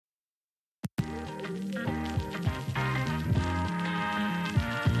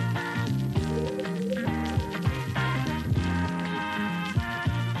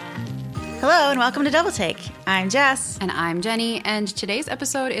Hello and welcome to Double Take. I'm Jess. And I'm Jenny, and today's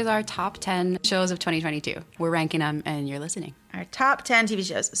episode is our top 10 shows of 2022. We're ranking them, and you're listening. Our top 10 TV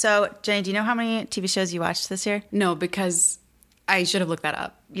shows. So, Jenny, do you know how many TV shows you watched this year? No, because I should have looked that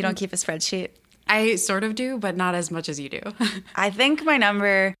up. You don't keep a spreadsheet? I sort of do, but not as much as you do. I think my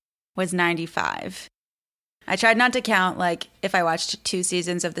number was 95. I tried not to count, like, if I watched 2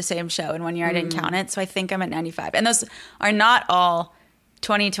 seasons of the same show in 1 year, I didn't count it, so I think I'm at 95. And those are not all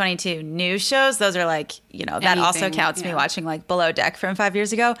 2022 new shows. Those are like, you know, that also counts me watching like Below Deck from 5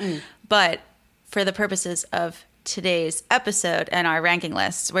 years ago. But for the purposes of today's episode and our ranking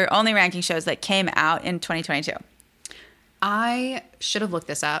lists, we're only ranking shows that came out in 2022. I should have looked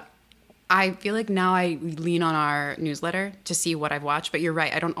this up. I feel like now I lean on our newsletter to see what I've watched, but you're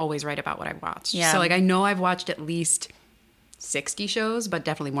right. I don't always write about what I've watched. Yeah. So like I know I've watched at least 60 shows, but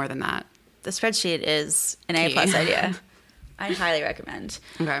definitely more than that. The spreadsheet is an A-plus idea. I highly recommend.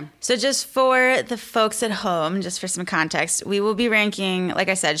 Okay. So just for the folks at home, just for some context, we will be ranking, like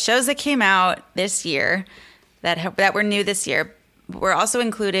I said, shows that came out this year that were new this year. We're also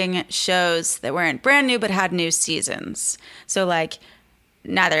including shows that weren't brand new but had new seasons. So like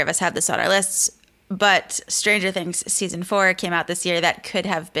neither of us have this on our lists, but Stranger Things season 4 came out this year. That could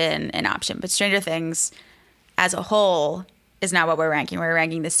have been an option. But Stranger Things as a whole is not what we're ranking. We're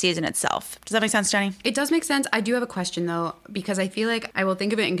ranking the season itself. Does that make sense, Jenny? It does make sense. I do have a question, though, because I feel like I will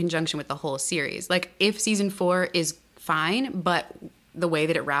think of it in conjunction with the whole series. Like, if season 4 is fine, but the way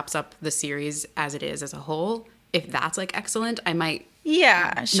that it wraps up the series as it is as a whole, if that's, like, excellent, I might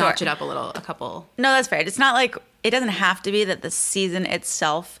notch it up a couple. No, that's fair. It's not like, it doesn't have to be that the season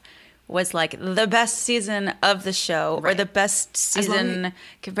itself was, like, the best season of the show or the best season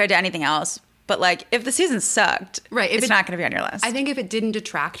compared to anything else. But like, if the season sucked, it's not going to be on your list. I think if it didn't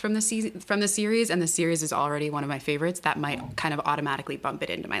detract from the series, and the series is already one of my favorites, that might kind of automatically bump it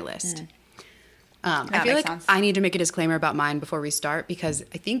into my list. I feel like I need to make a disclaimer about mine before we start, because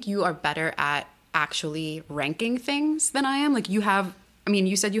I think you are better at actually ranking things than I am. Like you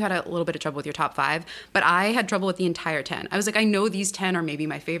said you had a little bit of trouble with your top 5, but I had trouble with the entire 10. I was like, I know these 10 are maybe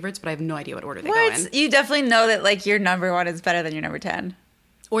my favorites, but I have no idea what order they go in. You definitely know that like your number 1 is better than your number 10.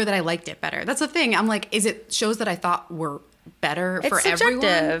 Or that I liked it better. That's the thing. I'm like, is it shows that I thought were better for subjective.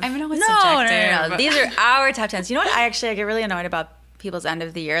 Everyone? I know it's subjective. No. These are our top 10s. You know what? I get really annoyed about people's end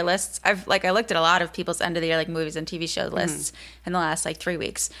of the year lists. I looked at a lot of people's end of the year like movies and TV show lists in the last like 3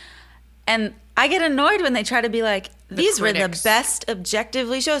 weeks. And I get annoyed when they try to be like, these were the best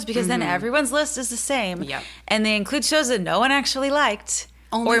objectively shows, because then everyone's list is the same. Yep. And they include shows that no one actually liked.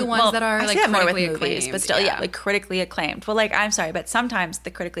 Only the ones that are like critically acclaimed. But still, like critically acclaimed. Well, like, I'm sorry, but sometimes the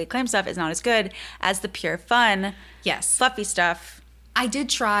critically acclaimed stuff is not as good as the pure fun, fluffy stuff. I did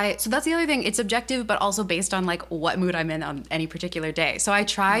try. So that's the other thing. It's subjective, but also based on like what mood I'm in on any particular day. So I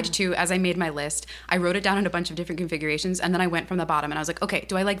tried to, as I made my list, I wrote it down in a bunch of different configurations, and then I went from the bottom and I was like, okay,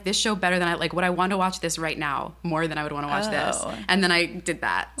 do I like this show better than would I want to watch this right now more than I would want to watch this? And then I did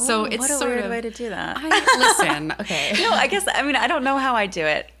that. So it's what a weird way to do that. Listen, okay. No, I don't know how I do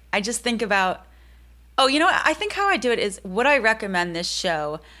it. I just think about, I think how I do it is, would I recommend this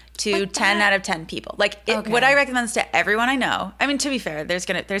show to 10 out of 10 people? Would I recommend this to everyone I know? I mean, to be fair, there's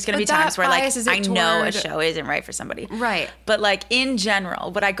gonna be times where like I know a show isn't right for somebody. Right. But like in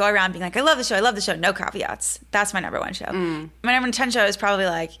general, would I go around being like, I love the show, no caveats. That's my number 1 show. My number 10 show is probably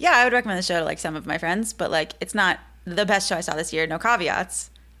like, yeah, I would recommend the show to like some of my friends, but like it's not the best show I saw this year, no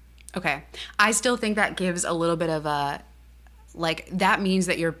caveats. Okay. I still think that gives a little bit of a, like, that means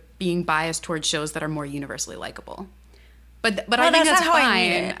that you're being biased towards shows that are more universally likable. But I think that's fine. I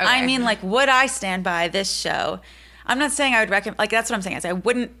mean it. Okay. I mean, like, would I stand by this show? I'm not saying I would recommend, like, that's what I'm saying. Is I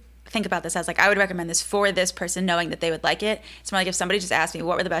wouldn't think about this as, like, I would recommend this for this person knowing that they would like it. It's more like if somebody just asked me,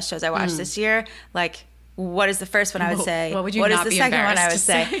 what were the best shows I watched this year? Like, what is the first one I would say? What would you what not is the be second one I would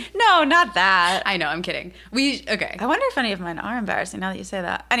say? No, not that. I know, I'm kidding. Okay. I wonder if any of mine are embarrassing now that you say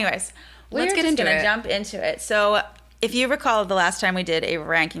that. Anyways, let's get into it. Jump into it. So, if you recall, the last time we did a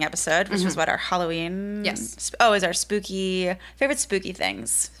ranking episode, which was our Halloween. Yes. Oh, is our favorite spooky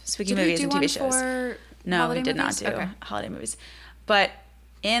things, spooky movies and TV shows. No, we did not do holiday movies. But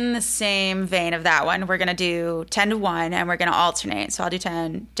in the same vein of that one, we're going to do 10 to 1, and we're going to alternate. So I'll do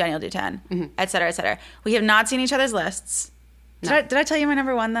 10, Jenny will do 10, et cetera, et cetera. We have not seen each other's lists. Did I tell you my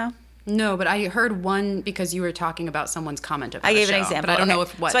number 1, though? No, but I heard one because you were talking about someone's comment about I gave an example. But I don't know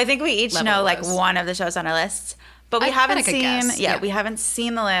what. So I think we each know like one of the shows on our lists. But we haven't seen, we haven't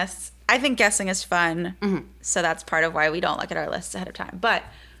seen the list. I think guessing is fun, so that's part of why we don't look at our lists ahead of time. But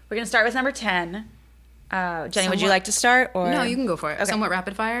we're going to start with number 10. Jenny, would you like to start? Or no, you can go for it. Okay. Somewhat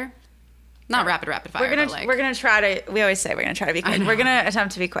rapid fire. Not rapid fire. We're gonna try to. We always say we're gonna try to be quick. We're gonna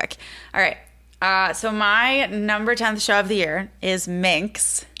attempt to be quick. All right. So my number 10th show of the year is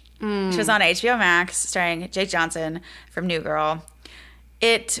Minx, which was on HBO Max, starring Jake Johnson from New Girl.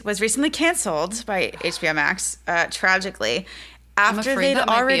 It was recently canceled by HBO Max, tragically, after they'd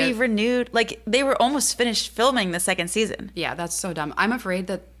already renewed. Like, they were almost finished filming the second season. Yeah, that's so dumb. I'm afraid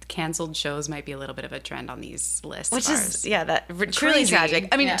that canceled shows might be a little bit of a trend on these lists. Which is, truly tragic.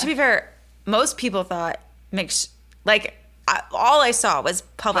 I mean, to be fair, most people thought Minx, like, all I saw was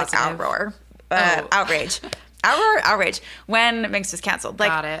public outrage. Outrage when Minx was canceled. Like,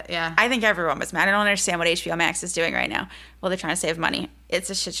 got it, yeah. I think everyone was mad. I don't understand what HBO Max is doing right now. Well, they're trying to save money. It's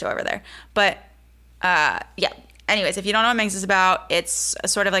a shit show over there. But, yeah. Anyways, if you don't know what Minx is about, it's a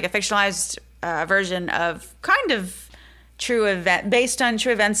sort of like a fictionalized version of kind of true event, based on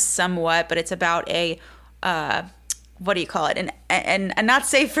true events somewhat, but it's about a, what do you call it? A not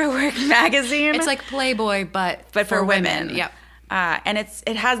safe for work magazine. It's like Playboy, but for women. Yep. And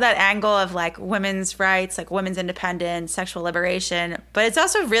it has that angle of like women's rights, like women's independence, sexual liberation, but it's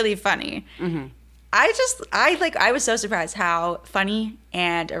also really funny. Mm-hmm. I was so surprised how funny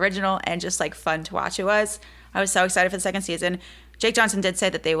and original and just like fun to watch it was. I was so excited for the second season. Jake Johnson did say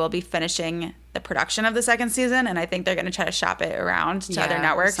that they will be finishing the production of the second season, and I think they're going to try to shop it around to other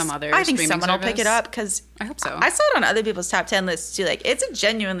networks. I think someone will pick it up because I hope so. I saw it on other people's top 10 lists too. Like, it's a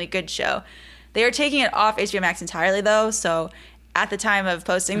genuinely good show. They are taking it off HBO Max entirely though, so at the time of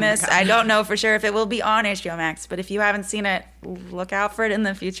posting this, I don't know for sure if it will be on HBO Max, but if you haven't seen it, look out for it in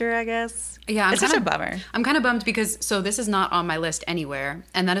the future, I guess. Yeah, it's such a bummer. I'm kind of bummed because, so this is not on my list anywhere,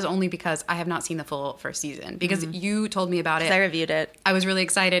 and that is only because I have not seen the full first season. Because you told me about it. I reviewed it. I was really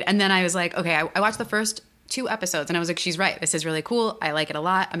excited, and then I was like, okay, I watched the first 2 episodes, and I was like, she's right. This is really cool. I like it a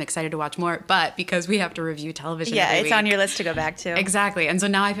lot. I'm excited to watch more, but because we have to review television every week, on your list to go back to. Exactly, and so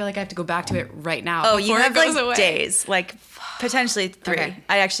now I feel like I have to go back to it right now. Oh, you have like days, like potentially 3. Okay.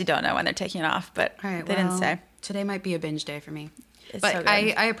 I actually don't know when they're taking it off, but they didn't say. Today might be a binge day for me. It's but so good.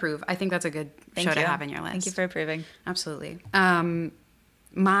 I approve. I think that's a good show to have in your list. Thank you for approving. Absolutely.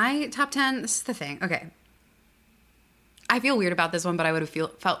 My top 10, this is the thing. Okay. I feel weird about this one, but I would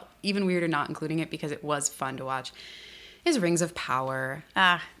have felt even weirder not including it because it was fun to watch, is Rings of Power.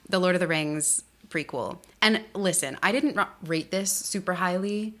 The Lord of the Rings prequel. And listen, I didn't rate this super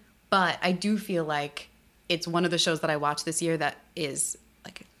highly, but I do feel like it's one of the shows that I watched this year that is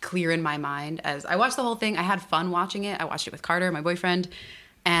like clear in my mind. As I watched the whole thing, I had fun watching it. I watched it with Carter, my boyfriend,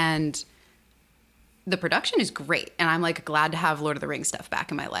 and the production is great. And I'm like glad to have Lord of the Rings stuff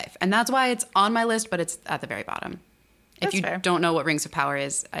back in my life. And that's why it's on my list, but it's at the very bottom. If you don't know what Rings of Power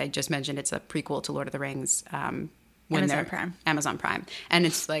is, I just mentioned it's a prequel to Lord of the Rings. Amazon Prime. And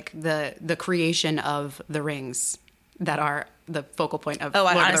it's like the creation of the rings that are the focal point of Lord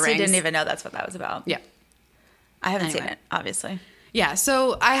of the Rings. I honestly didn't even know that's what that was about. Yeah. I haven't seen it, obviously. Yeah,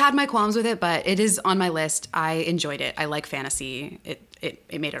 so I had my qualms with it, but it is on my list. I enjoyed it. I like fantasy.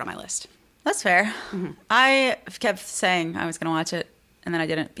 It made it on my list. That's fair. Mm-hmm. I kept saying I was going to watch it, and then I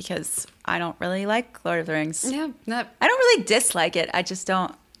didn't because I don't really like Lord of the Rings. Yeah. I don't really dislike it. I just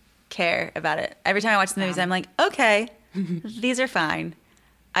don't care about it. Every time I watch the movies, I'm like, okay, these are fine.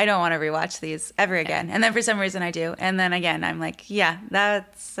 I don't want to rewatch these ever again. And then for some reason I do. And then again, I'm like, yeah,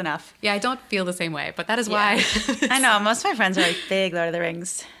 that's enough. Yeah, I don't feel the same way, but that is why. I know. Most of my friends are like big Lord of the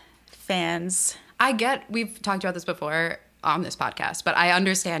Rings fans. We've talked about this before on this podcast, but I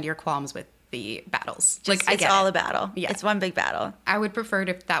understand your qualms with the battles. It's all a battle. Yeah. It's one big battle. I would prefer it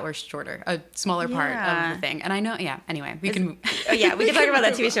if that were shorter, a smaller part of the thing. And I know, anyway, we can we can talk about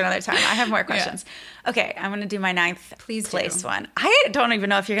that TV show another time. I have more questions. Yeah. Okay, I'm going to do my 9th place one. I don't even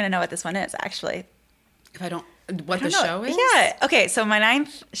know if you're going to know what this one is, actually. If I don't, the show is? Yeah. Okay, so my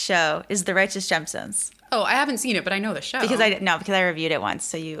 9th show is The Righteous Gemstones. Oh, I haven't seen it, but I know the show. Because I reviewed it once,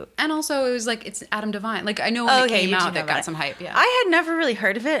 so you... And also, it was like, it's Adam Devine. Like, I know when it came out, that got some hype, yeah. I had never really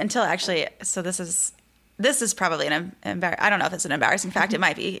heard of it until actually... So this is probably I don't know if it's an embarrassing fact. It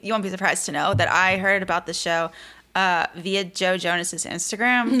might be. You won't be surprised to know that I heard about the show via Joe Jonas's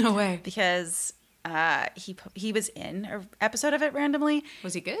Instagram. No way. Because he was in an episode of it randomly.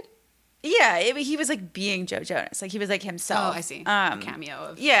 Was he good? Yeah, he was like being Joe Jonas. Like he was like himself. Oh, I see. Cameo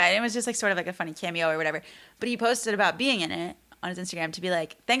of. Yeah, it was just like sort of like a funny cameo or whatever. But he posted about being in it on his Instagram to be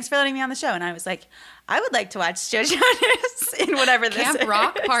like, thanks for letting me on the show. And I was like, I would like to watch Joe Jonas in whatever this is. Camp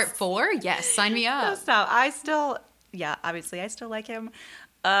Rock Part 4? Yes, sign me up. So obviously I still like him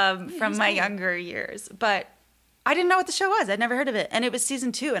from my younger years. But I didn't know what the show was. I'd never heard of it. And it was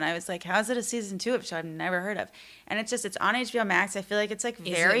season 2. And I was like, how is it a season 2 of a show I've never heard of? And it's on HBO Max. I feel like it's like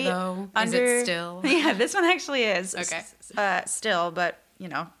very Is it still? Yeah, this one actually is. Okay. Still, but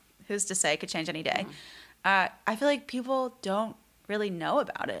who's to say? It could change any day. I feel like people don't really know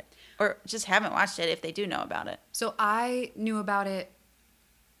about it or just haven't watched it if they do know about it. So I knew about it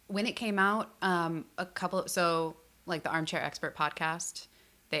when it came out. Like the Armchair Expert podcast,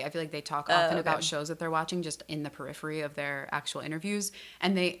 I feel like they talk often about shows that they're watching just in the periphery of their actual interviews.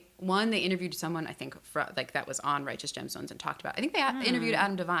 And they interviewed someone, I think, that was on Righteous Gemstones and talked about. I think they interviewed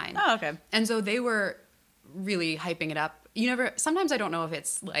Adam Devine. Oh, okay. And so they were really hyping it up. Sometimes I don't know if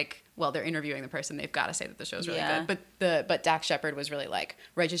it's like, well, they're interviewing the person, they've got to say that the show's really good. But Dax Shepard was really like,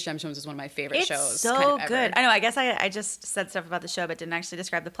 Righteous Gemstones is one of my favorite shows. It's so good. I know. I guess I just said stuff about the show, but didn't actually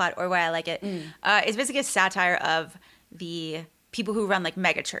describe the plot or why I like it. It's basically a satire of the people who run like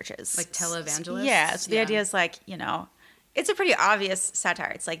mega churches, like televangelists. Yeah. So the idea is like, it's a pretty obvious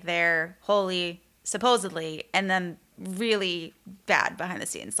satire. It's like they're holy supposedly, and then really bad behind the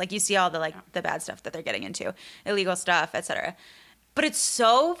scenes. Like you see all the the bad stuff that they're getting into, illegal stuff, etc. But it's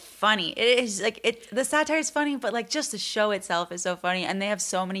so funny. It is like the satire is funny, but like just the show itself is so funny, and they have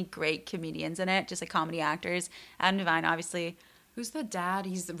so many great comedians in it, just like comedy actors. Adam Devine, obviously. Who's the dad?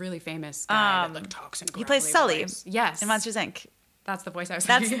 He's a really famous guy that talks in he plays Sully. Voice. Yes, in Monsters Inc. That's the voice I was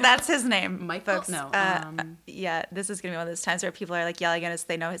thinking. That's his name, Michael? folks. No. Yeah, this is going to be one of those times where people are like yelling at us.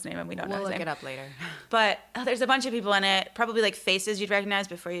 They know his name and we don't know his name. We'll look it up later. But there's a bunch of people in it, probably like faces you'd recognize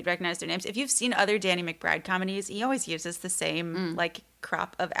before you'd recognize their names. If you've seen other Danny McBride comedies, he always uses the same like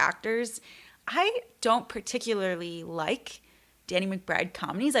crop of actors. I don't particularly like Danny McBride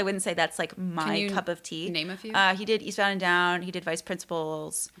comedies. I wouldn't say that's like my cup of tea. Name a few? He did Eastbound and Down. He did Vice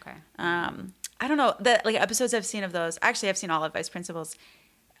Principals. Okay. I don't know. The episodes I've seen of those. Actually, I've seen all of Vice Principals.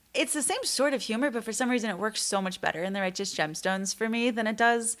 It's the same sort of humor, but for some reason it works so much better in The Righteous Gemstones for me than it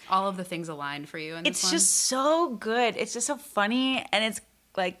does. All of the things aligned for you in this one? It's just so good. It's just so funny, and it's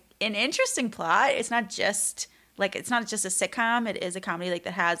like an interesting plot. It's not just a sitcom. It is a comedy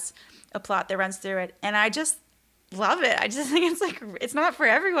that has a plot that runs through it, and I just love it. I just think it's it's not for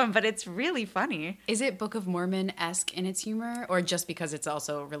everyone, but it's really funny. Is it Book of Mormon-esque in its humor, or just because it's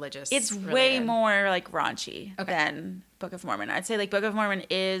also religious? It's way more like raunchy than Book of Mormon. I'd say like Book of Mormon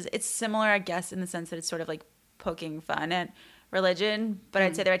it's similar, I guess, in the sense that it's sort of like poking fun at religion, but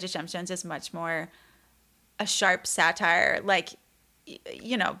I'd say The Righteous Gemstones is much more a sharp satire, like,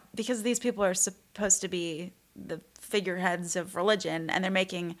 because these people are supposed to be the figureheads of religion and they're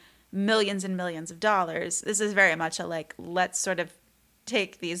making millions and millions of dollars. This is very much let's sort of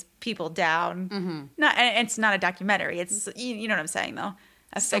take these people down. And it's not a documentary. It's you know what I'm saying though,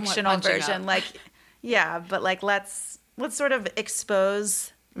 a fictional version. But let's sort of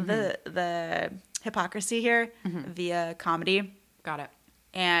expose the hypocrisy here via comedy. Got it.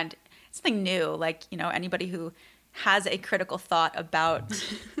 And it's something new. Anybody who has a critical thought about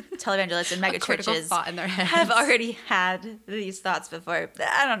televangelists and megachurches have already had these thoughts before.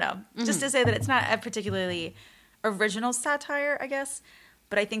 I don't know. Just to say that it's not a particularly original satire, I guess.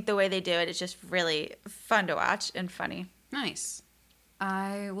 But I think the way they do it is just really fun to watch and funny. Nice.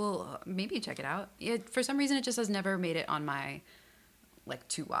 I will maybe check it out. For some reason, it just has never made it on my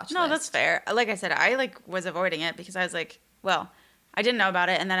to watch list. No, that's fair. Like I said, I was avoiding it because I was like, well, I didn't know about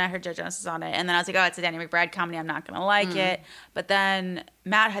it, and then I heard Joe Jonas was on it, and then I was like, oh, it's a Danny McBride comedy, I'm not going to like it. But then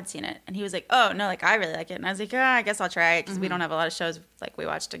Matt had seen it, and he was like, oh, no, I really like it. And I was like, I guess I'll try it, because we don't have a lot of shows we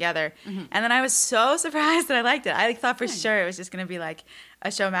watch together. And then I was so surprised that I liked it. I thought for sure it was just going to be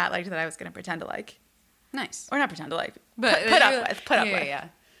a show Matt liked that I was going to pretend to like. Nice. Or not pretend to like, but put up with. Yeah.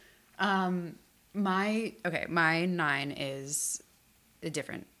 My 9 is a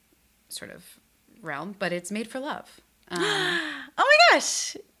different sort of realm, but it's Made for Love. Oh my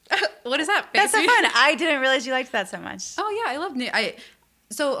gosh. What is that? That's so fun. I didn't realize you liked that so much. Oh yeah, I love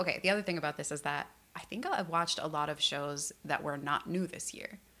the other thing about this is that I think I've watched a lot of shows that were not new this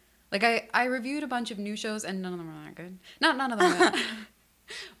year. I reviewed a bunch of new shows and none of them were that good. None of them were that.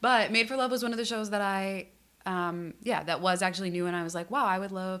 But Made for Love was one of the shows that I that was actually new, and I was like, wow, I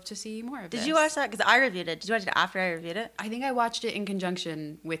would love to see more of this. Did you watch that? Because I reviewed it. Did you watch it after I reviewed it? I think I watched it in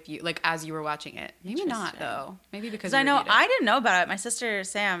conjunction with you, as you were watching it. Maybe not, though. Maybe because I know I didn't know about it. My sister,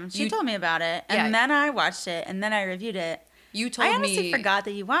 Sam, she told me about it, and then I watched it, and then I reviewed it. You told me... I honestly forgot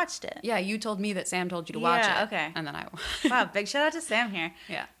that you watched it. Yeah, you told me that Sam told you to watch it. Yeah, okay. And then I... Wow, big shout out to Sam here.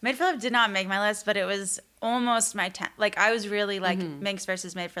 Yeah. Made for Love did not make my list, but it was almost my 10th. I was really Minx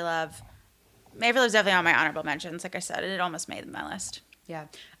versus Made for Love. Made for Love is definitely on my honorable mentions, like I said. It almost made my list.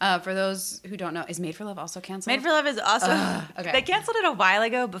 Yeah. For those who don't know, is Made for Love also canceled? Made for Love is also... okay. They canceled it a while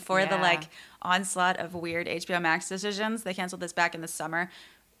ago before the, like, onslaught of weird HBO Max decisions. They canceled this back in the summer.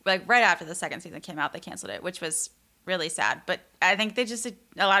 Like, right after the second season came out, they canceled it, which was really sad. But I think they just...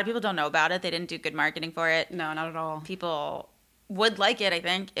 A lot of people don't know about it. They didn't do good marketing for it. No, not at all. People would like it, I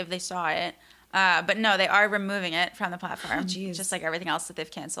think, if they saw it. But no, they are removing it from the platform, just like everything else that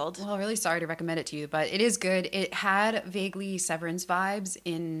they've canceled. Well, really sorry to recommend it to you, but it is good. It had vaguely Severance vibes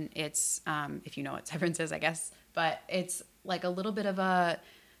in its, if you know what Severance is, I guess. But it's like a little bit of a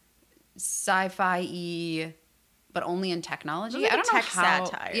sci-fi-y, but only in technology. Like I don't know tech how.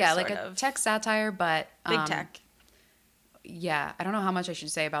 satire, Yeah, like sort a of. tech satire, but Big tech. Yeah, I don't know how much I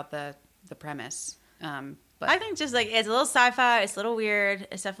should say about the premise. But I think just like it's a little sci-fi, it's a little weird.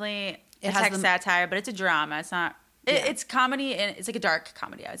 It's definitely a tech satire, but it's a drama. It's not. It's comedy, and it's like a dark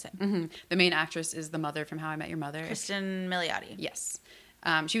comedy, I would say. Mm-hmm. The main actress is the mother from How I Met Your Mother, Kristen Milioti. Yes,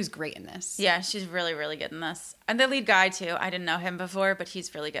 she was great in this. Yeah, she's really, really good in this. And the lead guy too. I didn't know him before, but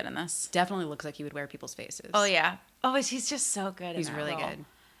he's really good in this. Definitely looks like he would wear people's faces. Oh yeah. Oh, he's just so good. He's really good.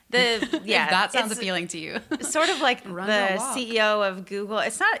 If that sounds appealing to you. Sort of like the CEO of Google.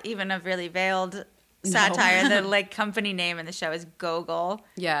 It's not even a really veiled satire. The like company name in the show is Gogol.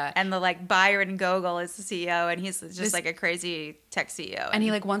 Yeah. And the like Byron Gogol is the CEO, and he's just like a crazy tech CEO. And he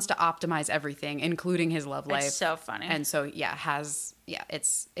like wants to optimize everything, including his love life. It's so funny. And so it's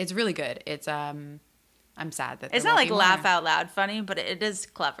really good. It's I'm sad that it's not like laugh out loud funny, but it is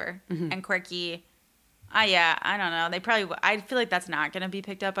clever and quirky. Yeah, I don't know. I feel like that's not going to be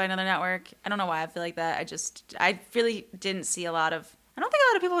picked up by another network. I don't know why I feel like that. I really didn't see a lot of, I don't think a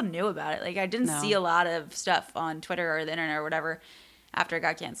lot of people knew about it. Like, I didn't see a lot of stuff on Twitter or the internet or whatever after it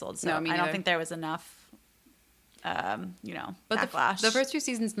got canceled. So I don't think there was enough, but backlash. The first few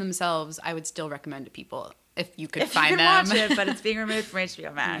seasons themselves, I would still recommend to people if you could if find you them. Watch it, but it's being removed from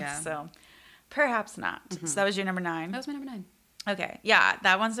HBO Max. So perhaps not. So that was your number 9. That was my number 9. Okay. Yeah,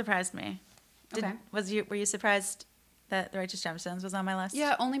 that one surprised me. Okay. Were you surprised that The Righteous Gemstones was on my list?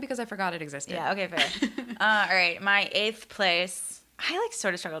 Yeah, only because I forgot it existed. Yeah, okay, fair. All right, my 8th place. I like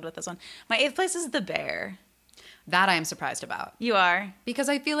sort of struggled with this one. My 8th place is The Bear. That I am surprised about. You are? Because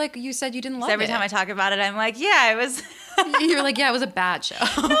I feel like you said you didn't love it. Every time I talk about it, I'm like, yeah, it was... You're like, yeah, it was a bad show.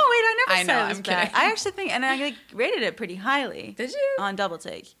 No, wait, I never said it was I'm bad. kidding. I actually think, and I like rated it pretty highly. Did you? On Double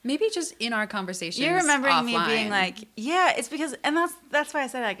Take. Maybe just in our conversations You're remembering offline. me being like, yeah, it's because, and that's why I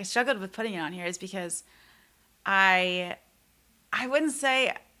said like I struggled with putting it on here, is because I wouldn't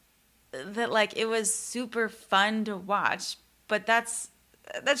say that like it was super fun to watch, but that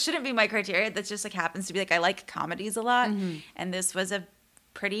shouldn't be my criteria. That just like happens to be like I like comedies a lot, and this was a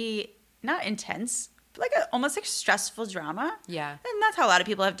pretty not intense, but like almost like stressful drama. Yeah, and that's how a lot of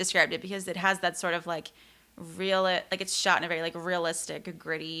people have described it, because it has that sort of like like it's shot in a very like realistic,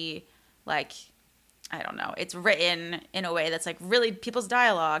 gritty, like I don't know. It's written in a way that's like really people's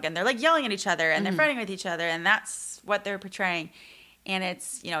dialogue, and they're like yelling at each other, and they're fighting with each other, and that's what they're portraying. And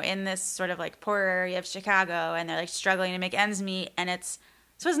it's, in this sort of like poor area of Chicago, and they're like struggling to make ends meet, and it's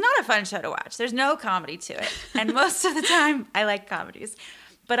not a fun show to watch. There's no comedy to it. And most of the time I like comedies.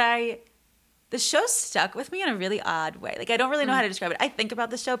 But the show stuck with me in a really odd way. Like I don't really know how to describe it. I think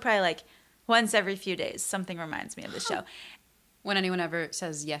about the show probably like once every few days. Something reminds me of the show. When anyone ever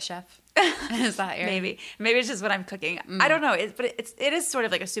says yes, chef, is that your... maybe it's just when I'm cooking. I don't know. But it is sort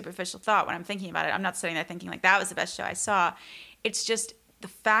of like a superficial thought when I'm thinking about it. I'm not sitting there thinking like that was the best show I saw. It's just the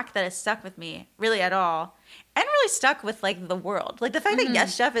fact that it stuck with me really at all, and really stuck with like the world. Like the fact that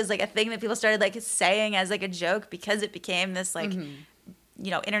Yes Chef is like a thing that people started like saying as like a joke because it became this like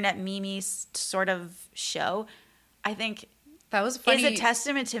internet meme sort of show. I think that was funny. Is a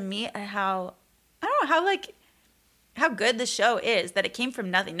testament to me at how good the show is, that it came from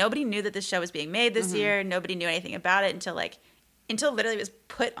nothing. Nobody knew that this show was being made this year. Nobody knew anything about it until literally it was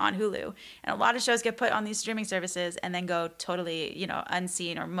put on Hulu. And a lot of shows get put on these streaming services and then go totally,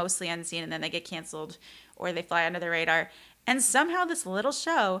 unseen or mostly unseen, and then they get canceled or they fly under the radar. And somehow this little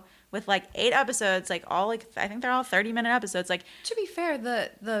show with like 8 episodes, like all like I think they're all 30-minute episodes. Like, to be fair,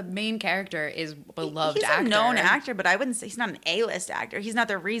 the main character is beloved actor. He's a known actor, but I wouldn't say he's not an A-list actor. He's not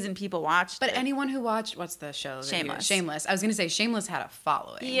the reason people watched. But anyone who watched, what's the show? Shameless. I was gonna say Shameless had a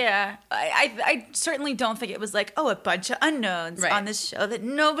following. Yeah, I certainly don't think it was like a bunch of unknowns on this show that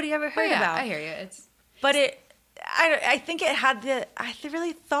nobody ever heard about. I hear you. I think it had I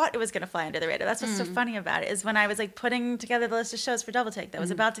really thought it was going to fly under the radar. That's what's so funny about it, is when I was like putting together the list of shows for Double Take that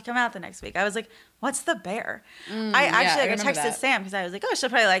was about to come out the next week, I was like, what's The Bear? I texted Sam because I was like, oh, she'll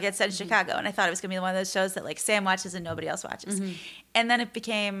probably like it, set in Chicago. And I thought it was going to be one of those shows that like Sam watches and nobody else watches. And then it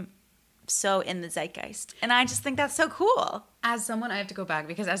became so in the zeitgeist. And I just think that's so cool. As someone, I have to go back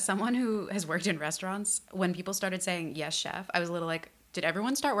because as someone who has worked in restaurants, when people started saying yes, chef, I was a little like, did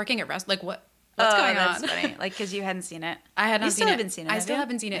everyone start working at Like what's going on? That's funny. Like, because you hadn't seen it. I had not you seen still it. haven't seen it. I still you?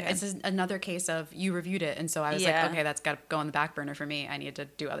 haven't seen it. Okay. It's another case of you reviewed it, and so I was like, okay, that's got to go on the back burner for me. I need to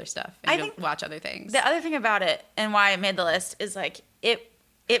do other stuff. I need to watch other things. The other thing about it and why it made the list is like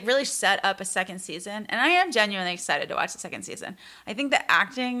it really set up a second season, and I am genuinely excited to watch the second season. I think the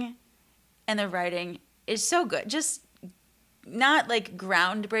acting and the writing is so good. Just not like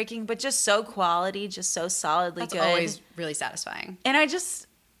groundbreaking, but just so quality, just so solidly That's good. always really satisfying. And I just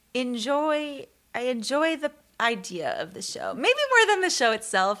enjoy the idea of the show. Maybe more than the show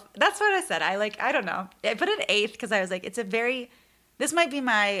itself. That's what I said. I don't know. I put it 8th because I was like, this might be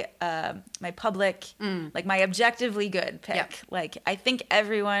my my public, like my objectively good pick. Yep. Like I think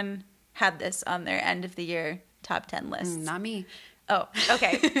everyone had this on their end of the year top 10 lists. Not me. Oh,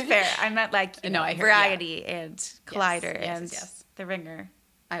 okay, fair. I meant like I heard, Variety and Collider and yes. The Ringer.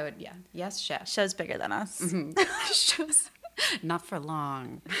 I would, yes, chef. Shows bigger than us. Shows not for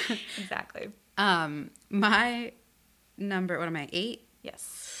long. Exactly. My number, what am I, 8?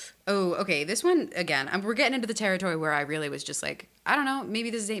 Yes. Oh, okay. This one, again, we're getting into the territory where I really was just like, I don't know,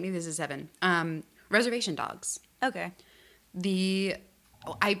 maybe this is 8, maybe this is 7. Reservation Dogs. Okay.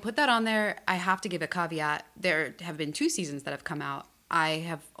 I put that on there. I have to give a caveat. There have been 2 seasons that have come out. I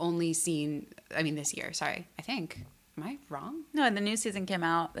have only seen, this year, sorry. I think. Am I wrong? No, the new season came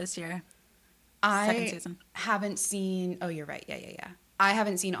out this year. Second season. Haven't seen, oh, you're right. Yeah. I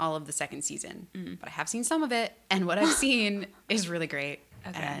haven't seen all of the second season, but I have seen some of it. And what I've seen is really great.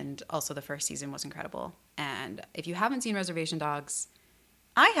 Okay. And also the first season was incredible. And if you haven't seen Reservation Dogs,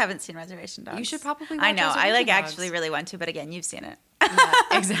 I haven't seen Reservation Dogs. you should probably watch I know. I Reservation Dogs. actually really want to, but again, you've seen it. Yeah,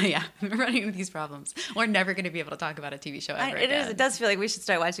 exactly. Yeah, we're running into these problems. We're never going to be able to talk about a TV show ever again. It does feel like we should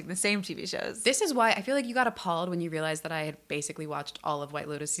start watching the same TV shows. This is why I feel like you got appalled when you realized that I had basically watched all of White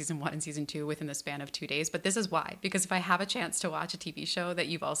Lotus season 1 and season 2 within the span of 2 days. But this is why, because if I have a chance to watch a TV show that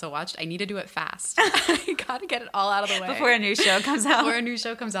you've also watched, I need to do it fast. I got to get it all out of the way Before a new show comes out. Before a new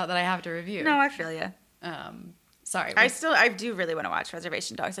show comes out that I have to review. No, I feel you. Sorry. I do really want to watch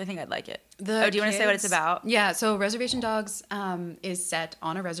Reservation Dogs. I think I'd like it. Do you want to say what it's about? Yeah, so Reservation Dogs is set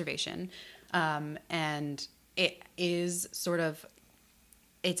on a reservation, and it is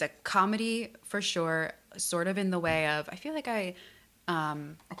it's a comedy for sure, sort of in the way of, I feel like I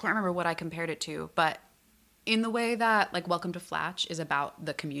can't remember what I compared it to, but in the way that like Welcome to Flatch is about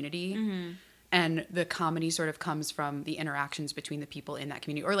the community. Mm-hmm. And the comedy sort of comes from the interactions between the people in that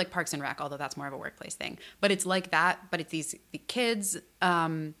community, or like Parks and Rec, although that's more of a workplace thing. But it's like that, but it's the kids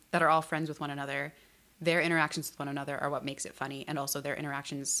that are all friends with one another. Their interactions with one another are what makes it funny, and also their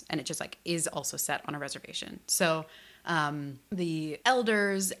interactions, and it just like is also set on a reservation. So the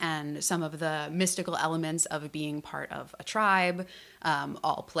elders and some of the mystical elements of being part of a tribe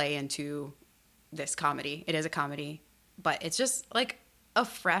all play into this comedy. It is a comedy, but it's just like a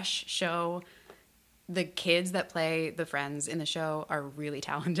fresh show. The kids that play the friends in the show are really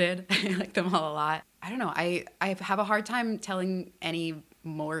talented. I like them all a lot. I don't know. I have a hard time telling any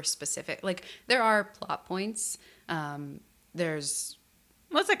more specific. Like, there are plot points. There's...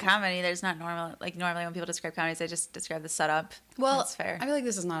 Well, it's a comedy. There's not normal... Like, normally when people describe comedies, they just describe the setup. Well, that's fair. I feel like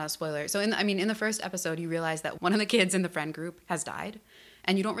this is not a spoiler. So, in the first episode, you realize that one of the kids in the friend group has died.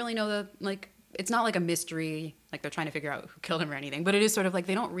 And you don't really know it's not like a mystery, like they're trying to figure out who killed him or anything, but it is sort of like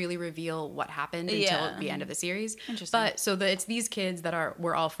they don't really reveal what happened until the end of the series. Interesting. But so it's these kids that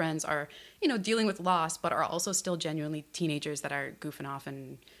we're all friends, are, dealing with loss, but are also still genuinely teenagers that are goofing off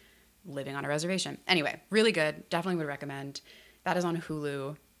and living on a reservation. Anyway, really good. Definitely would recommend. That is on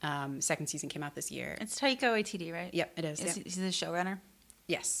Hulu. Second season came out this year. It's Taika Waititi, right? Yep, it is. He's the showrunner?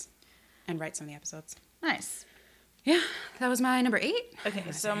 Yes. And writes some of the episodes. Nice. Yeah, that was my number 8.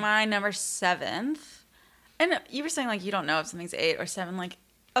 Okay, so my number 7th, and you were saying like you don't know if something's 8 or 7. Like,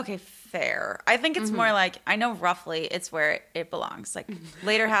 okay, fair. I think it's more like I know roughly it's where it belongs. Like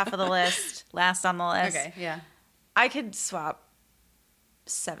later half of the list, last on the list. Okay, yeah. I could swap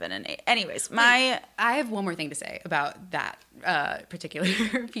 7 and 8. Anyways, I have one more thing to say about that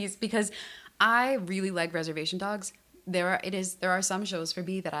particular piece, because I really like Reservation Dogs. There are some shows for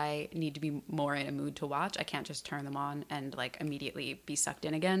me that I need to be more in a mood to watch. I can't just turn them on and like immediately be sucked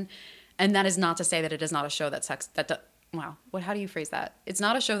in again. And that is not to say that it is not a show that sucks. How do you phrase that? It's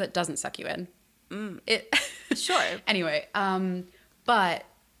not a show that doesn't suck you in. Sure. Anyway, but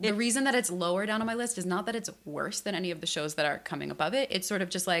the reason that it's lower down on my list is not that it's worse than any of the shows that are coming above it. It's sort of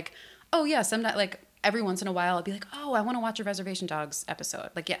just like, oh yeah, sometimes like every once in a while I'll be like, oh, I want to watch a Reservation Dogs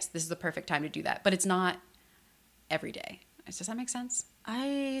episode. Like, yes, this is the perfect time to do that. But it's not every day. Does that make sense?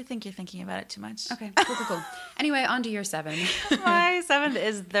 I think you're thinking about it too much. Okay, cool. Anyway, on to your 7. My 7th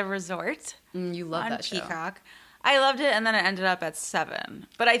is The Resort. You love that show. Peacock. I loved it, and then it ended up at 7.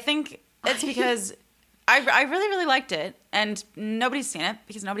 But I think it's because I really, really liked it, and nobody's seen it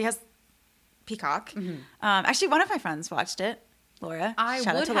because nobody has Peacock. Actually, one of my friends watched it. Laura.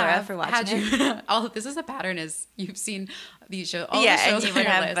 Shout out to Laura for watching it. All this is a pattern is you've seen these shows. And you would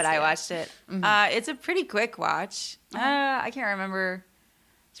have, but I watched it. It's a pretty quick watch. I can't remember.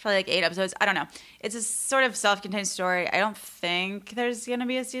 It's probably like 8 episodes. I don't know. It's a sort of self-contained story. I don't think there's going to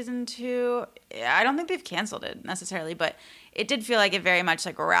be a season 2. I don't think they've canceled it necessarily, but it did feel like it very much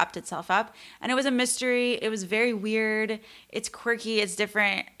like wrapped itself up. And it was a mystery. It was very weird. It's quirky. It's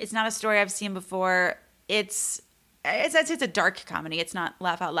different. It's not a story I've seen before. I'd say it's a dark comedy. It's not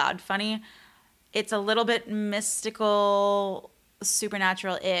laugh out loud funny. It's a little bit mystical,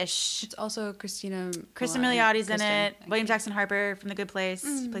 supernatural-ish. It's also Kristen Miliotti's in it. Okay. William Jackson Harper from The Good Place.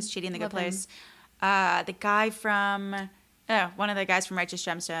 Plays Chidi in The Good Place. The guy from... one of the guys from Righteous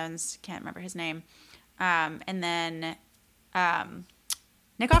Gemstones. Can't remember his name. And then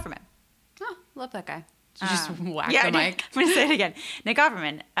Nick Offerman. Oh, love that guy. Did you just whack the mic? I'm going to say it again. Nick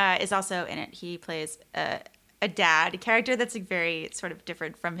Offerman is also in it. He plays... a dad character that's like very sort of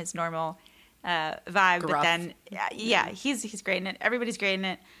different from his normal vibe. Gruff. But then, he's great in it. Everybody's great in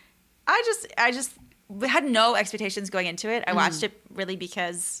it. I just had no expectations going into it. I watched it really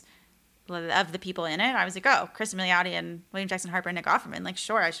because of the people in it. I was like, oh, Kristen Milioti and William Jackson Harper and Nick Offerman. Like,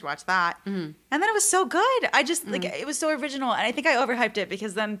 sure, I should watch that. And then it was so good. I just like it was so original, and I think I overhyped it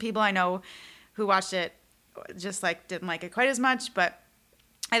because then people I know who watched it just like didn't like it quite as much, but.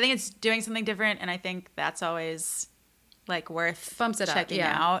 I think it's doing something different, and I think that's always like worth bumps it checking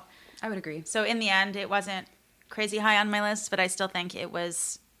up. out. I would agree. So in the end, it wasn't crazy high on my list, but I still think it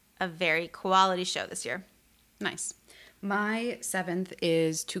was a very quality show this year. Nice. My 7th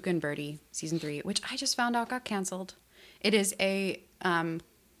is Tuca and Bertie, season 3, which I just found out got canceled. It is a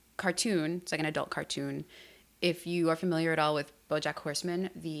cartoon. It's like an adult cartoon. If you are familiar at all with BoJack Horseman,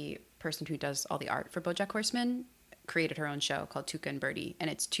 the person who does all the art for BoJack Horseman created her own show called Tuca and Bertie, and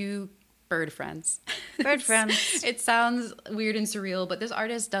it's 2 bird friends. Bird friends. It sounds weird and surreal, but this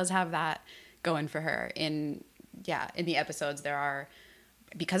artist does have that going for her. In the episodes there are,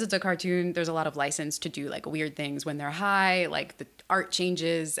 because it's a cartoon, there's a lot of license to do like weird things when they're high, like the art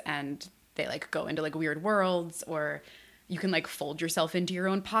changes and they like go into like weird worlds, or you can like fold yourself into your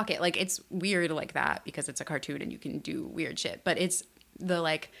own pocket. Like it's weird like that because it's a cartoon and you can do weird shit. But it's the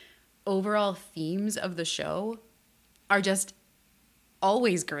like overall themes of the show are just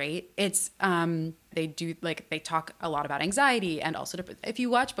always great. It's they talk a lot about anxiety, and also if you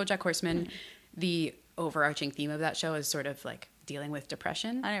watch BoJack Horseman, the overarching theme of that show is sort of like dealing with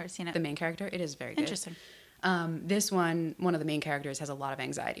depression. I've never seen it. The main character, it is very good. Interesting. This one of the main characters has a lot of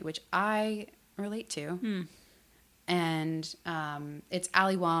anxiety, which I relate to. And it's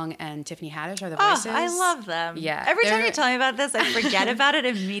Ali Wong and Tiffany Haddish are the voices. Oh, I love them. Yeah. Every time you tell me about this, I forget about it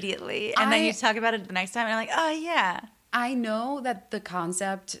immediately. And then you talk about it the next time, and I'm like, oh, yeah. I know that the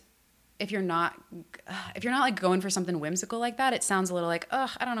concept, if you're not like going for something whimsical like that, it sounds a little like,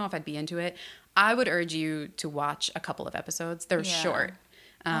 I don't know if I'd be into it. I would urge you to watch a couple of episodes. They're short.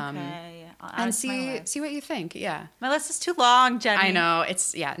 Okay. And see what you think. Yeah. My list is too long, Jenny. I know.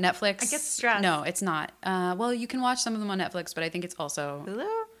 It's, Netflix. I get stressed. No, it's not. Well, you can watch some of them on Netflix, but I think it's also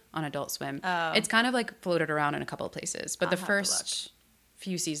Hulu? On Adult Swim. Oh. It's kind of like floated around in a couple of places, but the first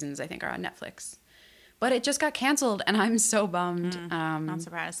few seasons I think are on Netflix. But it just got canceled, and I'm so bummed. Not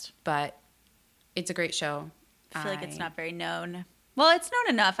surprised. But it's a great show. I feel like it's not very known. Well, it's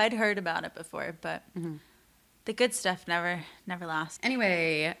known enough. I'd heard about it before, but the good stuff never lasts.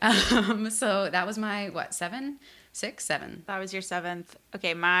 Anyway, so that was my, 7? 6? 7. That was your 7th.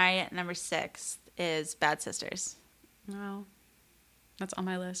 Okay, my number 6 is Bad Sisters. Well, that's on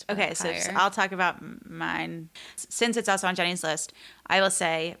my list. Okay, so I'll talk about mine. Since it's also on Jenny's list, I will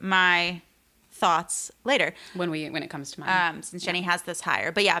say my thoughts later when it comes to mine, since Jenny has this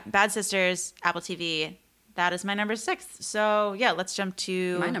higher. But yeah, Bad Sisters, Apple TV, that is my number 6. So yeah, let's jump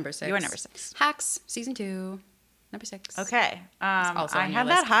to my number 6. Your number 6. Hacks season 2, number 6. Okay, I have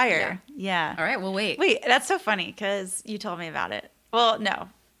that higher. Yeah. All right, well wait, that's so funny because you told me about it. Well, no,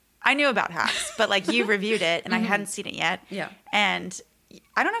 I knew about Hacks, but like you reviewed it and I hadn't seen it yet. Yeah, and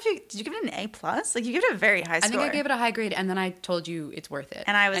I don't know if did you give it an A+? Like you give it a very high score. I think I gave it a high grade, and then I told you it's worth it.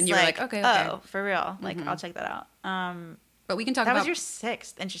 And I was and you were like, okay, oh, for real? Like I'll check that out. But we can talk about... That was your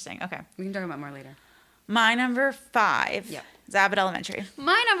 6th. Interesting. Okay. We can talk about more later. My number 5 Yep. is Abbott Elementary.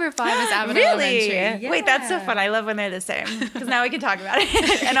 My number 5 is Abbott Really? Elementary. Wait, that's so fun. I love when they're the same because now we can talk about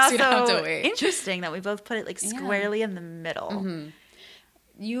it. And So you don't have also, to wait. interesting that we both put it like squarely in the middle. Mm-hmm.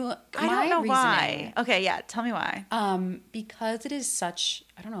 I don't know why. Okay, yeah, tell me why. Because it is such,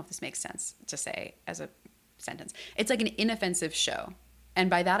 I don't know if this makes sense to say as a sentence. It's like an inoffensive show. And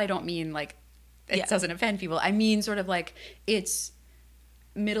by that, I don't mean like it doesn't offend people. I mean sort of like it's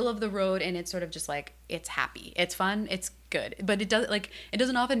middle of the road and it's sort of just like it's happy. It's fun. It's good. But it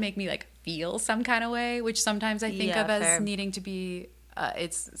doesn't often make me like feel some kind of way, which sometimes I think of as needing to be,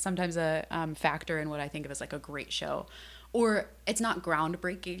 it's sometimes a factor in what I think of as like a great show. Or it's not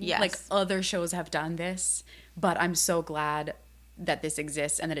groundbreaking. Yes. Like other shows have done this, but I'm so glad that this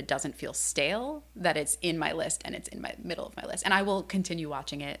exists and that it doesn't feel stale, that it's in my list and it's in my middle of my list. And I will continue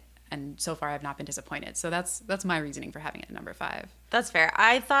watching it. And so far I've not been disappointed. So that's my reasoning for having it at number 5. That's fair.